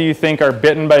people do you think are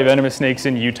bitten by venomous snakes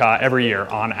in Utah every year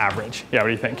on average? Yeah, what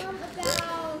do you think?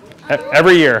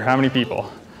 Every year, how many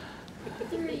people?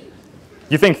 3.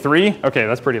 You think 3? Okay,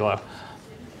 that's pretty low.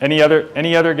 Any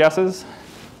other guesses?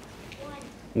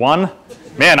 1?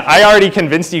 Man, I already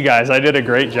convinced you guys. I did a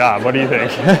great job. What do you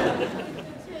think?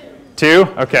 2?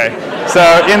 Okay. So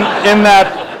in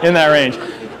that range.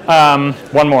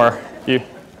 One more. You?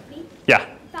 Yeah.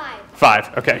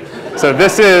 5. Okay. So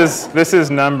this is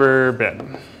number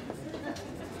bitten.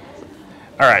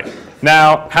 All right.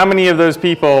 Now, how many of those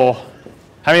people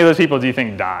do you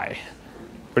think die?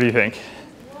 What do you think?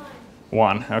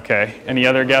 1. Okay. Any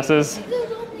other guesses?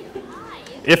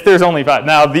 If there's only 5.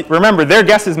 Now, remember, their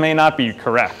guesses may not be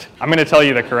correct. I'm going to tell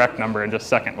you the correct number in just a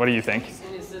second. What do you think?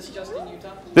 And is this just in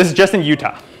Utah? This is just in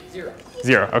Utah. 0.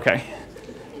 0, okay.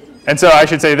 And so I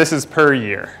should say this is per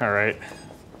year, all right?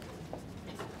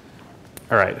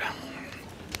 All right.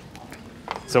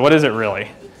 So what is it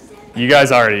really? You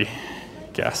guys already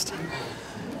guessed.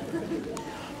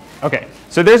 Okay,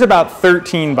 so there's about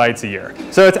 13 bites a year.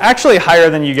 So it's actually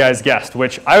higher than you guys guessed,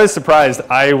 which I was surprised.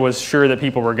 I was sure that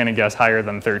people were going to guess higher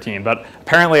than 13, but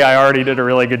apparently I already did a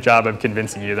really good job of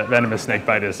convincing you that venomous snake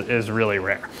bite is really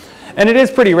rare. And it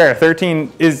is pretty rare.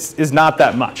 13 is not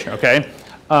that much, okay?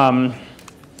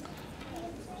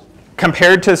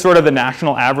 Compared to sort of the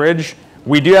national average,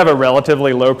 we do have a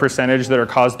relatively low percentage that are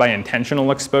caused by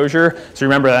intentional exposure. So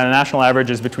remember that the national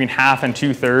average is between half and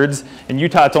 2/3. In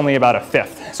Utah, it's only about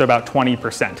 1/5, so about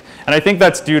 20%. And I think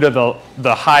that's due to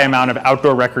the high amount of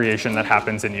outdoor recreation that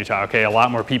happens in Utah. Okay, a lot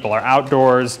more people are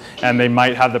outdoors, and they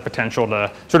might have the potential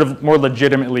to sort of more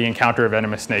legitimately encounter a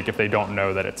venomous snake if they don't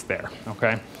know that it's there.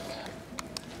 Okay.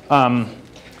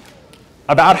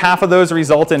 About half of those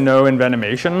result in no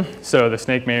envenomation, so the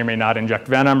snake may or may not inject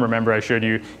venom. Remember, I showed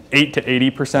you 8 to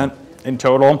 80% in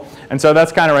total, and so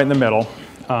that's kind of right in the middle.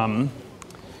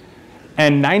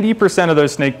 And 90% of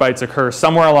those snake bites occur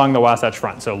somewhere along the Wasatch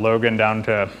Front, so Logan down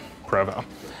to Provo.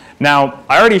 Now,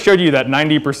 I already showed you that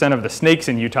 90% of the snakes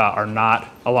in Utah are not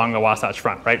along the Wasatch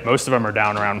Front, right? Most of them are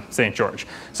down around St. George.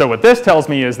 So what this tells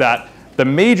me is that the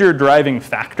major driving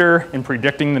factor in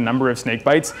predicting the number of snake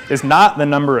bites is not the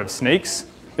number of snakes,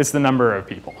 it's the number of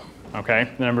people, okay?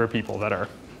 The number of people that are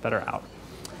out.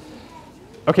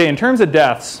 Okay, in terms of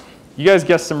deaths, you guys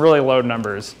guessed some really low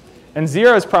numbers, and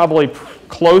 0 is probably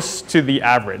close to the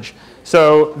average.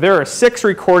 So there are 6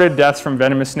 recorded deaths from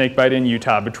venomous snake bite in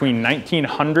Utah between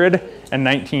 1900 and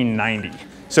 1990.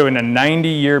 So in a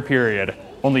 90-year period,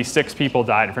 only 6 people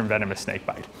died from venomous snake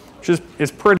bite, which is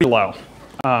pretty low.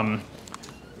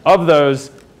 Of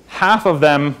those, half of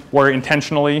them were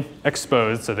intentionally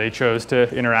exposed, so they chose to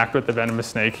interact with the venomous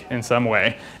snake in some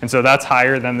way. And so that's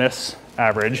higher than this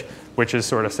average, which is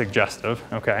sort of suggestive,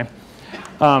 okay?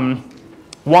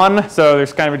 1, so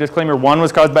there's kind of a disclaimer, 1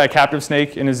 was caused by a captive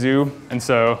snake in a zoo, and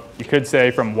so you could say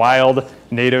from wild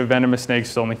native venomous snakes,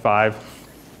 it's only 5.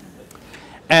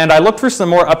 And I looked for some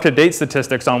more up-to-date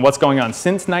statistics on what's going on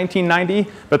since 1990,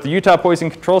 but the Utah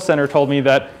Poison Control Center told me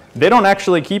that they don't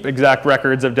actually keep exact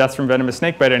records of deaths from venomous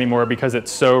snakebite anymore because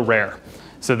it's so rare.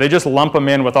 So they just lump them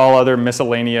in with all other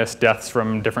miscellaneous deaths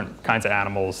from different kinds of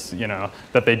animals, you know,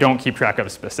 that they don't keep track of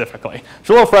specifically. It's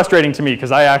a little frustrating to me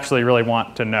because I actually really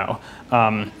want to know.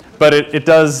 But it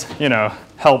does, you know,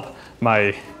 help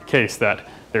my case that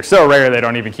they're so rare they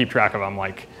don't even keep track of them.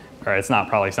 Like, all right, it's not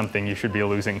probably something you should be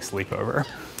losing sleep over.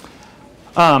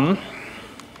 And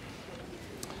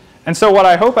so what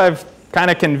I hope I've kind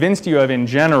of convinced you of in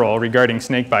general regarding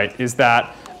snakebite is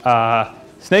that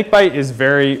Snakebite is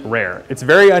very rare. It's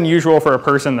very unusual for a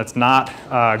person that's not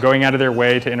going out of their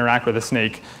way to interact with a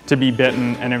snake to be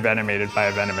bitten and envenomated by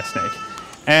a venomous snake.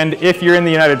 And if you're in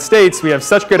the United States, we have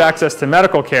such good access to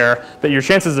medical care that your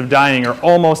chances of dying are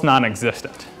almost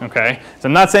non-existent, okay? So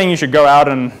I'm not saying you should go out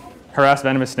and harass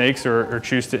venomous snakes or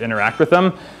choose to interact with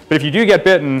them, but if you do get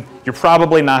bitten, you're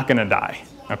probably not gonna die,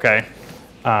 okay?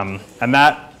 And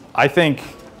that, I think,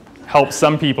 helps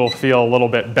some people feel a little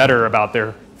bit better about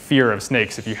their fear of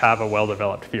snakes if you have a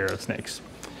well-developed fear of snakes.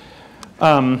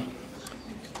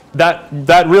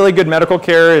 That really good medical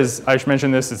care is, I should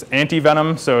mention this, is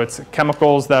anti-venom. So it's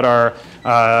chemicals that are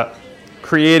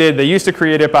created. They used to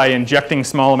create it by injecting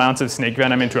small amounts of snake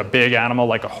venom into a big animal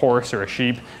like a horse or a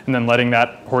sheep, and then letting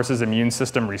that horse's immune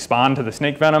system respond to the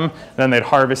snake venom. Then they'd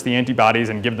harvest the antibodies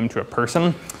and give them to a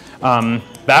person.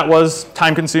 That was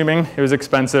time consuming, it was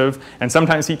expensive, and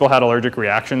sometimes people had allergic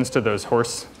reactions to those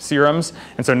horse serums.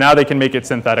 And so now they can make it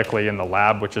synthetically in the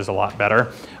lab, which is a lot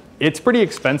better. It's pretty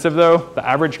expensive though. The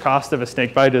average cost of a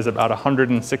snake bite is about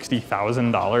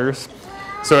 $160,000.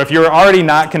 So if you're already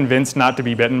not convinced not to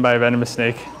be bitten by a venomous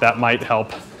snake, that might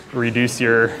help reduce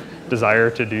your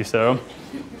desire to do so.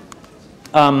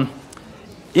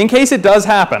 In case it does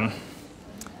happen,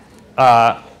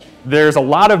 there's a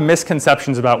lot of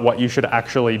misconceptions about what you should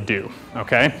actually do,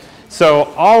 okay? So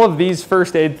all of these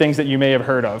first aid things that you may have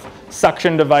heard of,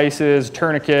 suction devices,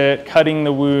 tourniquet, cutting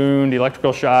the wound,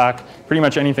 electrical shock, pretty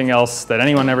much anything else that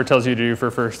anyone ever tells you to do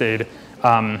for first aid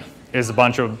is a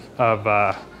bunch of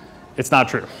it's not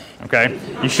true, okay?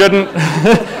 You shouldn't,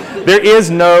 there is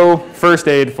no first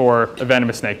aid for a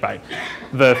venomous snake bite.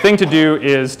 The thing to do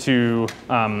is to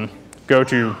go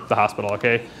to the hospital,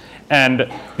 okay?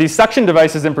 And these suction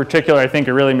devices in particular, I think,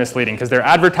 are really misleading because they're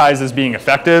advertised as being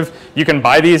effective. You can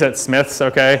buy these at Smith's,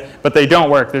 okay? But they don't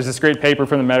work. There's this great paper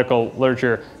from the medical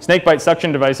literature. Snakebite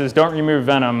suction devices don't remove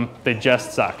venom, they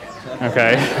just suck,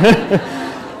 okay?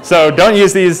 So don't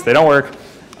use these, they don't work.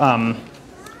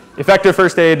 Effective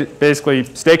first aid, basically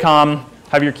stay calm,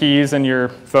 have your keys and your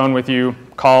phone with you,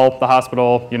 call the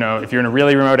hospital. You know, if you're in a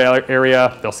really remote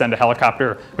area, they'll send a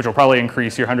helicopter, which will probably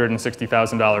increase your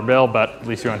 $160,000 bill, but at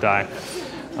least you won't die.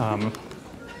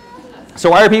 So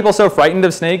why are people so frightened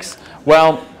of snakes?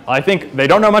 Well, I think they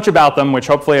don't know much about them, which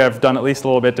hopefully I've done at least a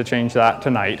little bit to change that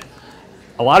tonight.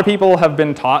 A lot of people have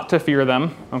been taught to fear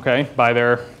them, okay, by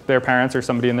their parents or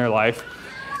somebody in their life.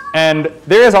 And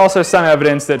there is also some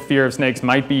evidence that fear of snakes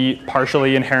might be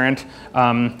partially inherent.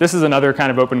 This is another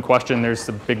kind of open question. There's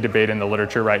a big debate in the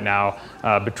literature right now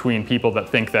between people that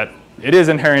think that it is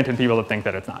inherent and people that think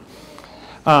that it's not.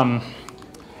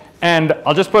 And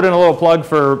I'll just put in a little plug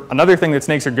for another thing that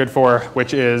snakes are good for,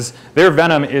 which is their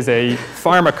venom is a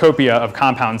pharmacopoeia of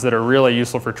compounds that are really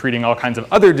useful for treating all kinds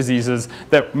of other diseases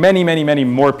that many, many, many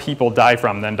more people die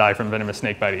from than die from venomous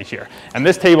snake bite each year. And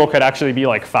this table could actually be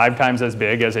like 5 times as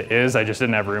big as it is. I just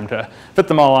didn't have room to fit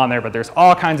them all on there, but there's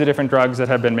all kinds of different drugs that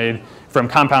have been made from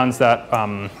compounds that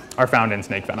are found in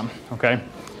snake venom, okay?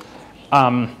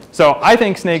 So I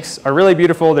think snakes are really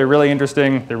beautiful, they're really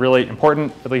interesting, they're really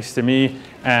important, at least to me,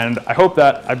 and I hope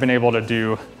that I've been able to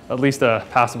do at least a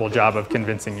passable job of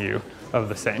convincing you of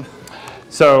the same.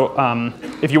 So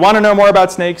if you want to know more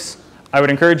about snakes, I would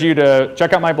encourage you to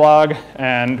check out my blog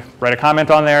and write a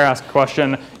comment on there, ask a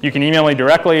question. You can email me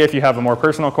directly if you have a more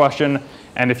personal question,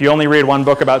 and if you only read one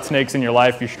book about snakes in your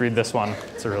life, you should read this one.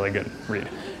 It's a really good read.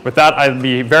 With that, I'd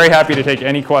be very happy to take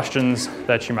any questions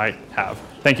that you might have.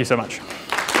 Thank you so much.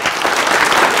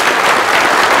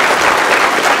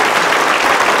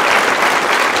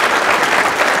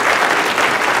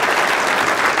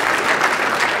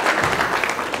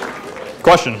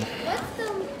 Question?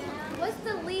 What's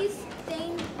the least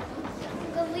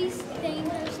dangerous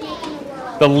snake in the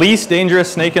world? The least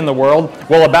dangerous snake in the world?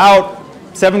 Well, about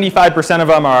 75% of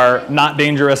them are not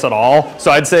dangerous at all. So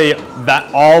I'd say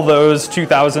that all those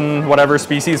 2,000 whatever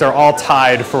species are all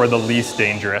tied for the least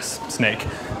dangerous snake.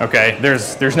 Okay,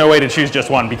 there's no way to choose just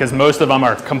one because most of them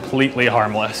are completely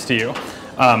harmless to you.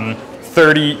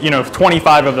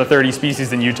 25 of the 30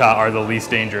 species in Utah are the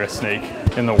least dangerous snake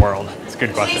in the world. It's a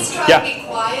good question. Please try to be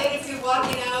quiet if you're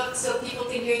walking out so people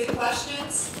can hear the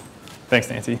questions. Thanks,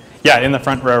 Nancy. Yeah, in the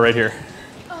front row right here.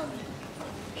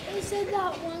 They said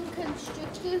that one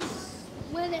constrictus,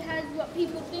 when it has what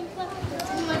people think like,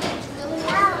 when it's really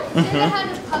hard, it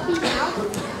had a puppy mouth.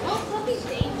 Aren't puppies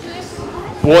dangerous?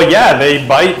 Well, yeah, they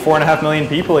bite 4.5 million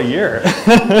people a year.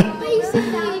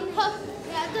 Basically,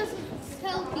 that doesn't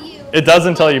tell you. It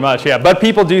doesn't tell you much, yeah, but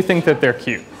people do think that they're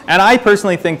cute. And I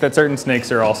personally think that certain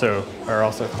snakes are also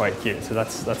quite cute, so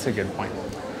that's a good point.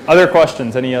 Other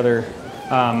questions? Any other?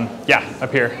 Yeah,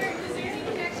 up here.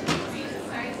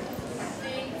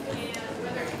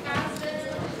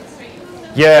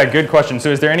 Yeah, good question. So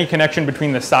is there any connection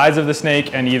between the size of the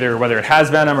snake and either whether it has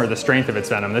venom or the strength of its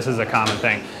venom? This is a common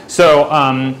thing.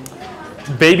 So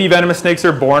baby venomous snakes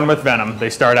are born with venom. They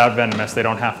start out venomous. They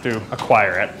don't have to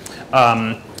acquire it.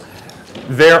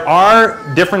 There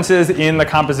are differences in the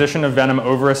composition of venom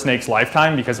over a snake's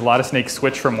lifetime because a lot of snakes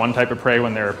switch from one type of prey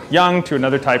when they're young to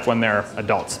another type when they're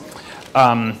adults.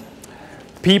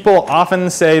 People often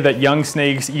say that young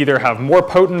snakes either have more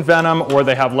potent venom or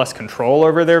they have less control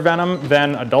over their venom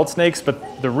than adult snakes,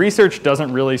 but the research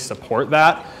doesn't really support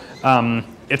that.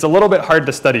 It's a little bit hard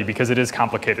to study because it is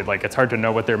complicated. Like, it's hard to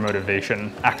know what their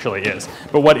motivation actually is.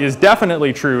 But what is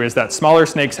definitely true is that smaller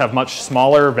snakes have much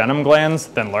smaller venom glands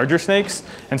than larger snakes,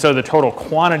 and so the total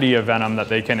quantity of venom that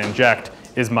they can inject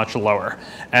is much lower.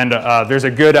 And there's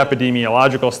a good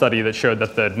epidemiological study that showed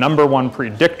that the #1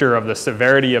 predictor of the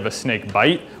severity of a snake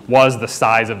bite was the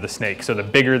size of the snake. So the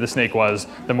bigger the snake was,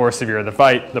 the more severe the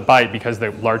bite because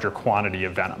the larger quantity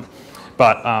of venom.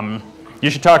 But you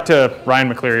should talk to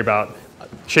Ryan McCleary about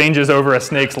changes over a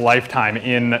snake's lifetime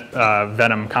in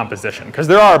venom composition, because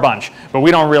there are a bunch, but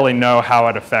we don't really know how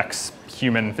it affects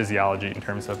human physiology in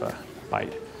terms of a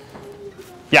bite.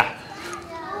 Yeah?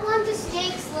 How long do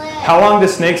snakes live? How long do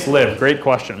snakes live? Great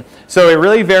question. So it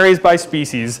really varies by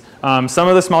species. Some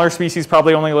of the smaller species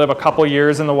probably only live a couple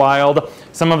years in the wild.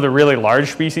 Some of the really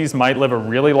large species might live a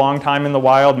really long time in the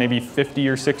wild, maybe 50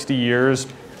 or 60 years.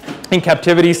 In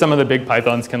captivity, some of the big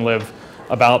pythons can live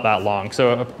about that long,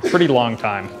 so a pretty long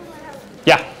time.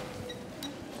 Yeah?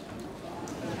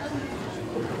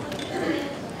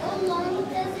 How long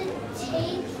does it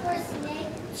take for a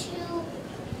snake to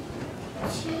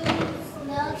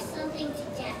snug something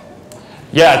to death?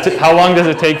 Yeah, how long does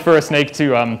it take for a snake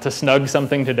to snug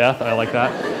something to death? I like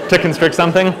that. To constrict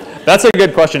something? That's a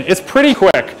good question. It's pretty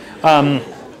quick.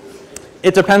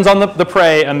 It depends on the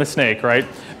prey and the snake, right?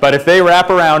 But if they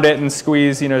wrap around it and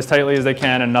squeeze, as tightly as they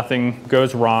can and nothing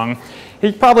goes wrong,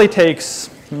 it probably takes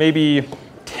maybe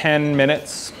 10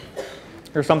 minutes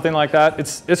or something like that.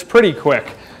 It's pretty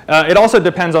quick. It also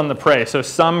depends on the prey. So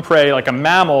some prey, like a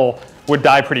mammal, would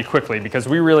die pretty quickly because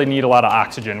we really need a lot of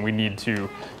oxygen. We need to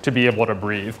be able to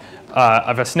breathe.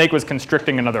 If a snake was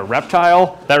constricting another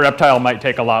reptile, that reptile might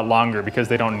take a lot longer because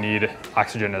they don't need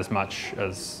oxygen as much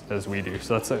as we do.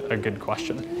 So that's a good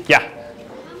question. Yeah?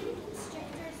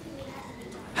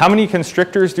 How many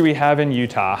constrictors do we have in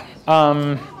Utah?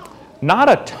 Not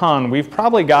a ton. We've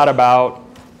probably got about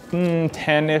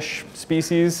 10-ish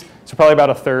species. So probably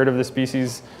about a third of the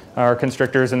species are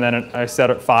constrictors, and then I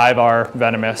said 5 are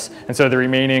venomous. And so the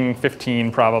remaining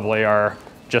 15 probably are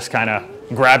just kind of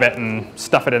grab it and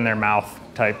stuff it in their mouth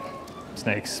type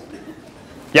snakes.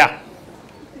 Yeah?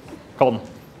 Colton. Do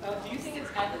you think it's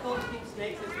ethical to keep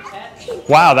snakes as your pet?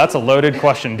 Wow, that's a loaded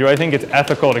question. Do I think it's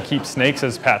ethical to keep snakes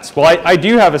as pets? Well, I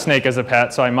do have a snake as a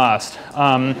pet, so I must.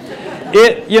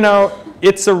 It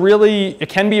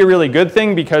can be a really good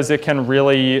thing because it can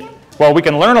really, well, we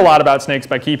can learn a lot about snakes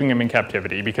by keeping them in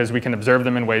captivity because we can observe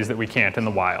them in ways that we can't in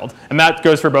the wild. And that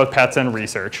goes for both pets and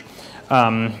research.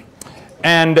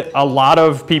 And a lot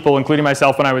of people, including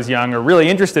myself when I was young, are really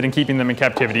interested in keeping them in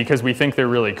captivity because we think they're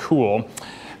really cool.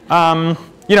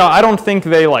 I don't think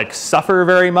they suffer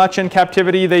very much in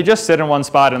captivity. They just sit in one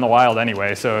spot in the wild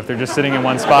anyway. So if they're just sitting in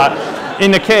one spot in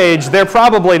the cage, they're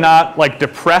probably not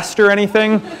depressed or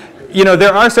anything.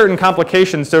 There are certain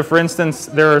complications. So for instance,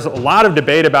 there's a lot of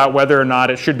debate about whether or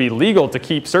not it should be legal to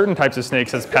keep certain types of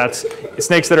snakes as pets,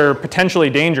 snakes that are potentially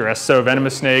dangerous, so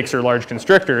venomous snakes or large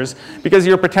constrictors, because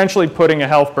you're potentially putting a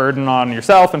health burden on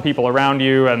yourself and people around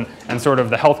you and sort of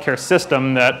the healthcare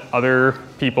system that other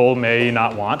people may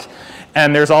not want.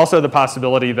 And there's also the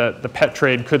possibility that the pet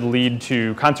trade could lead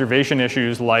to conservation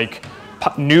issues like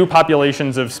new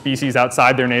populations of species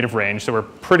outside their native range. So we're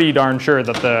pretty darn sure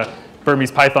that the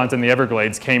Burmese pythons in the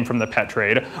Everglades came from the pet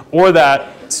trade, or that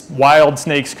wild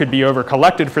snakes could be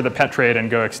over-collected for the pet trade and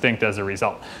go extinct as a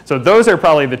result. So those are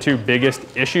probably the two biggest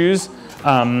issues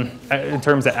in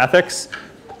terms of ethics.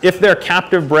 If they're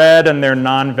captive bred and they're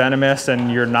non-venomous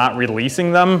and you're not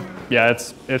releasing them, yeah,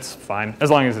 it's fine,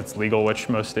 as long as it's legal, which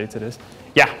most states it is.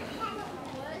 Yeah?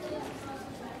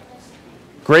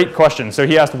 Great question. So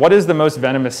he asked, what is the most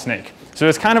venomous snake? So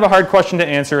it's kind of a hard question to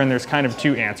answer, and there's kind of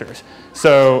two answers.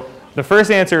 So the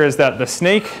first answer is that the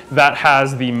snake that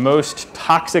has the most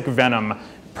toxic venom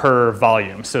per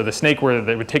volume, so the snake where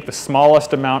they would take the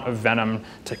smallest amount of venom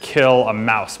to kill a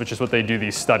mouse, which is what they do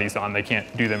these studies on, they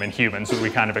can't do them in humans, so we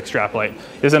kind of extrapolate,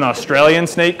 is an Australian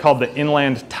snake called the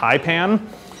inland taipan.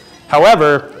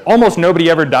 However, almost nobody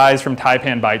ever dies from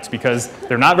taipan bites because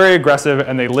they're not very aggressive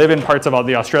and they live in parts of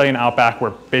the Australian outback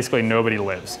where basically nobody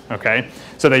lives, okay?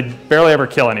 So they barely ever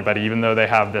kill anybody, even though they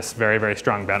have this very, very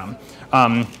strong venom.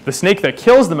 The snake that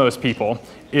kills the most people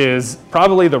is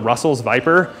probably the Russell's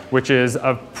viper, which is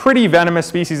a pretty venomous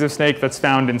species of snake that's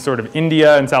found in sort of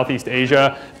India and Southeast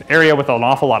Asia, an area with an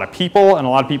awful lot of people and a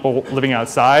lot of people living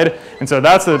outside. And so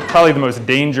that's probably the most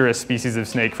dangerous species of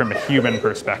snake from a human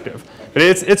perspective. But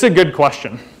it's a good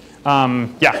question.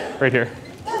 Yeah, right here.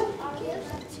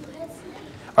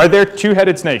 Are there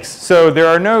two-headed snakes? So there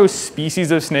are no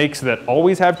species of snakes that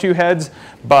always have two heads,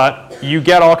 but you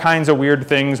get all kinds of weird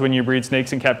things when you breed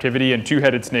snakes in captivity, and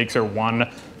two-headed snakes are one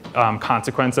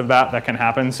consequence of that can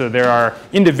happen. So there are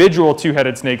individual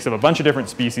two-headed snakes of a bunch of different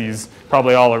species,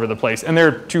 probably all over the place, and there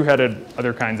are two-headed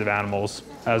other kinds of animals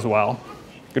as well.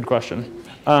 Good question.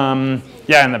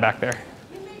 Yeah, in the back there.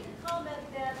 You made the comment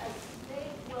that a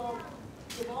snake will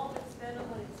evolve its venom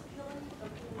when it's killing or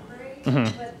killing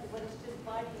prey, but when it's just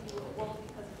biting you, it won't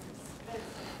because it's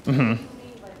expensive. What do you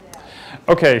mean by that?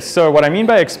 Okay, so what I mean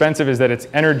by expensive is that it's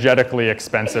energetically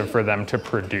expensive for them to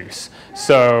produce.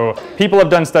 So people have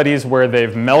done studies where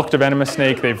they've milked a venomous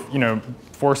snake, they've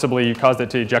forcibly caused it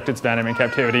to eject its venom in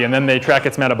captivity, and then they track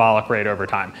its metabolic rate over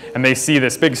time. And they see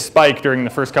this big spike during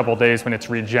the first couple of days when it's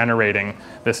regenerating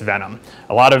this venom.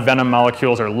 A lot of venom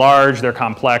molecules are large, they're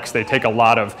complex, they take a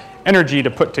lot of energy to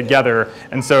put together,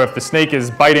 and so if the snake is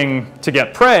biting to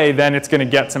get prey, then it's going to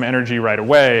get some energy right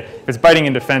away. If it's biting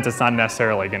in defense, it's not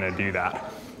necessarily going to do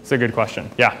that. It's a good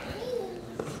question. Yeah?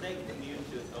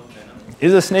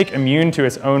 Is a snake immune to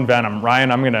its own venom?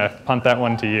 Ryan, I'm going to punt that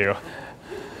one to you.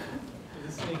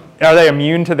 Are they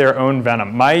immune to their own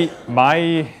venom? I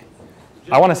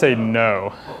want to say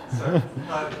no. Sorry.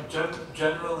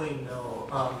 Generally,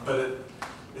 no, but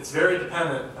it's very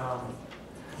dependent.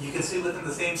 You can see within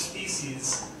the same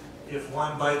species, if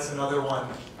one bites another one,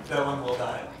 that one will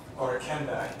die, or it can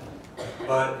die.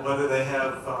 But whether they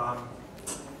have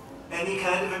any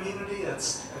kind of immunity,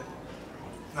 that's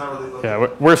not really looked at. Yeah,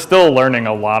 we're still learning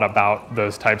a lot about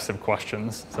those types of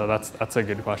questions, so that's a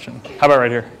good question. How about right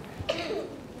here?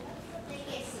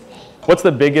 What's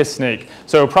the biggest snake?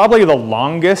 So probably the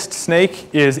longest snake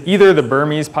is either the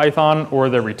Burmese python or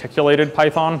the reticulated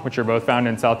python, which are both found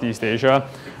in Southeast Asia.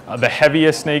 The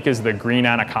heaviest snake is the green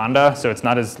anaconda, so it's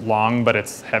not as long, but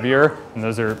it's heavier, and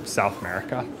those are South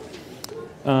America.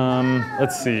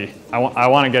 Let's see. I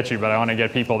want to get you, but I want to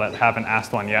get people that haven't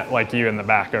asked one yet, like you in the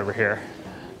back over here.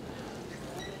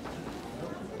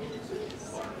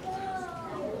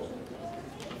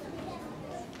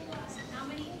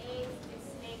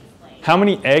 How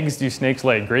many eggs do snakes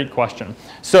lay? Great question.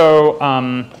 So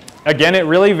again, it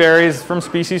really varies from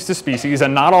species to species,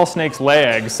 and not all snakes lay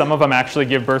eggs. Some of them actually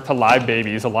give birth to live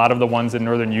babies. A lot of the ones in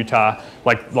northern Utah,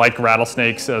 like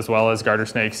rattlesnakes as well as garter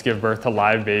snakes, give birth to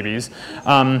live babies.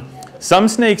 Some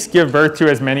snakes give birth to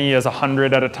as many as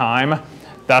 100 at a time.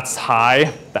 That's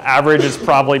high. The average is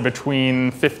probably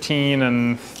between 15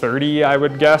 and 30, I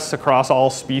would guess, across all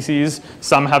species.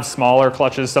 Some have smaller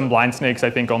clutches. Some blind snakes,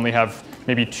 I think, only have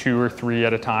maybe 2 or 3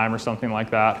 at a time or something like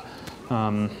that.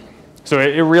 So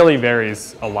it really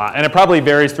varies a lot. And it probably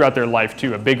varies throughout their life,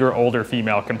 too. A bigger, older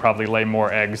female can probably lay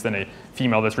more eggs than a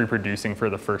female that's reproducing for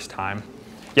the first time.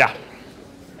 Yeah?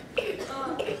 Is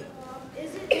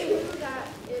it true that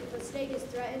if a snake is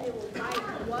threatened, it will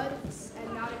bite once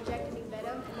and not inject any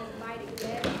venom and then bite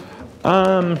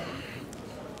again?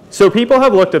 So people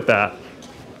have looked at that.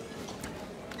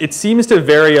 It seems to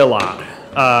vary a lot.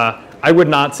 I would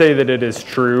not say that it is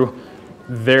true.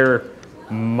 There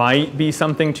might be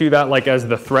something to that, like as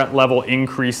the threat level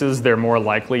increases, they're more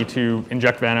likely to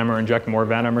inject venom or inject more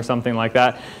venom or something like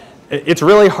that. It's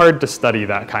really hard to study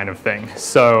that kind of thing.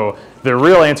 So the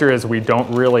real answer is we don't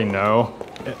really know.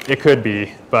 It could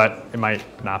be, but it might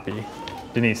not be.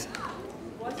 Denise?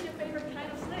 What's your favorite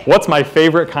kind of snake? What's my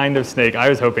favorite kind of snake? I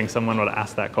was hoping someone would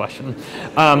ask that question.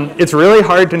 It's really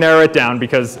hard to narrow it down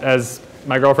because, as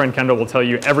my girlfriend Kendall will tell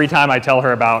you, every time I tell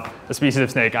her about a species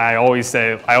of snake, I always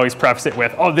preface it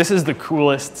with, oh, this is the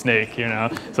coolest snake,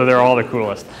 So they're all the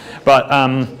coolest. But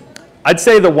I'd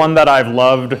say the one that I've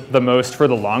loved the most for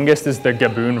the longest is the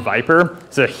Gaboon viper.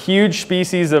 It's a huge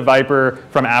species of viper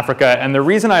from Africa, and the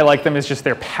reason I like them is just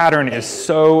their pattern is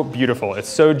so beautiful. It's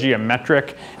so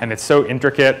geometric, and it's so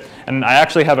intricate, and I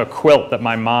actually have a quilt that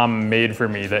my mom made for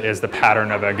me that is the pattern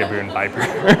of a Gaboon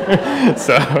viper.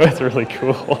 So it's really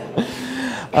cool.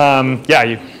 Yeah,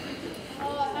 you. Have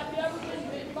you ever been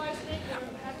bitten by a snake, or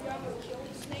have you ever killed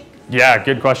a snake? Yeah,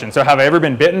 good question. So have I ever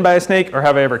been bitten by a snake, or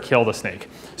have I ever killed a snake?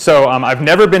 So I've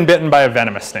never been bitten by a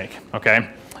venomous snake, okay?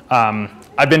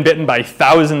 I've been bitten by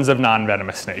thousands of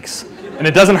non-venomous snakes. And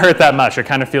it doesn't hurt that much. It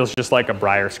kind of feels just like a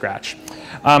briar scratch.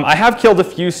 I have killed a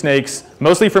few snakes,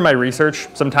 mostly for my research.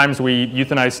 Sometimes we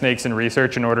euthanize snakes in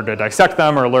research in order to dissect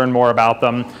them or learn more about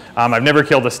them. I've never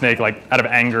killed a snake like out of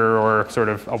anger or sort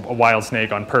of a wild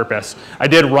snake on purpose. I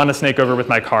did run a snake over with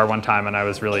my car one time and I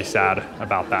was really sad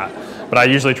about that. But I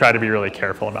usually try to be really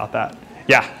careful about that.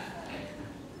 Yeah?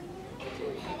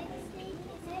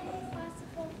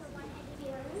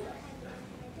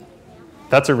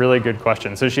 That's a really good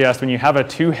question. So she asked, when you have a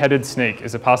two-headed snake,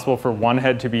 is it possible for one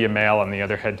head to be a male and the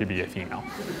other head to be a female?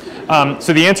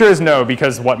 So the answer is no,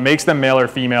 because what makes them male or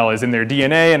female is in their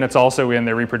DNA, and it's also in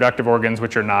their reproductive organs,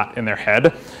 which are not in their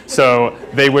head. So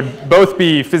they would both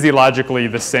be physiologically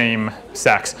the same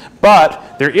sex.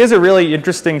 But there is a really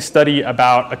interesting study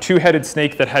about a two-headed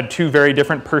snake that had two very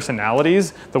different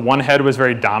personalities. The one head was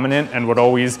very dominant and would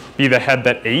always be the head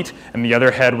that ate, and the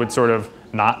other head would sort of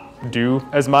not do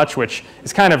as much, which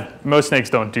is kind of, most snakes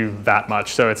don't do that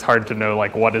much, so it's hard to know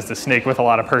like what is the snake with a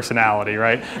lot of personality,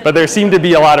 right? But there seemed to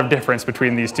be a lot of difference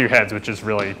between these two heads, which is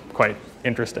really quite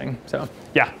interesting. So,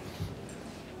 yeah.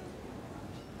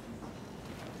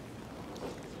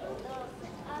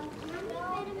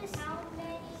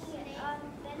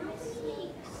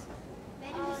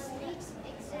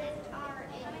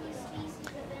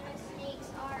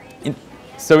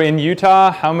 So in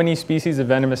Utah, how many species of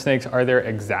venomous snakes are there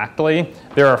exactly?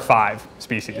 There are 5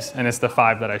 species, and it's the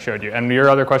 5 that I showed you. And your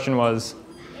other question was?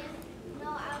 No,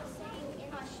 I was saying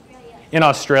in Australia. In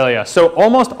Australia. So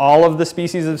almost all of the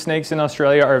species of snakes in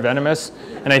Australia are venomous,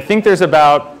 and I think there's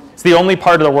about, it's the only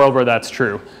part of the world where that's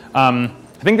true.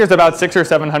 I think there's about 600 or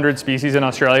 700 species in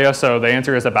Australia, so the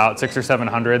answer is about 600 or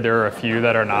 700. There are a few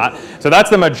that are not. So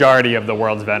that's the majority of the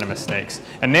world's venomous snakes.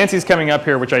 And Nancy's coming up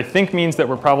here, which I think means that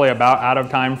we're probably about out of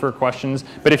time for questions.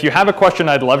 But if you have a question,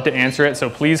 I'd love to answer it,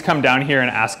 so please come down here and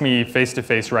ask me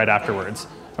face-to-face right afterwards.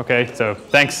 Okay, so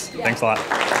thanks. Thanks a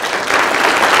lot.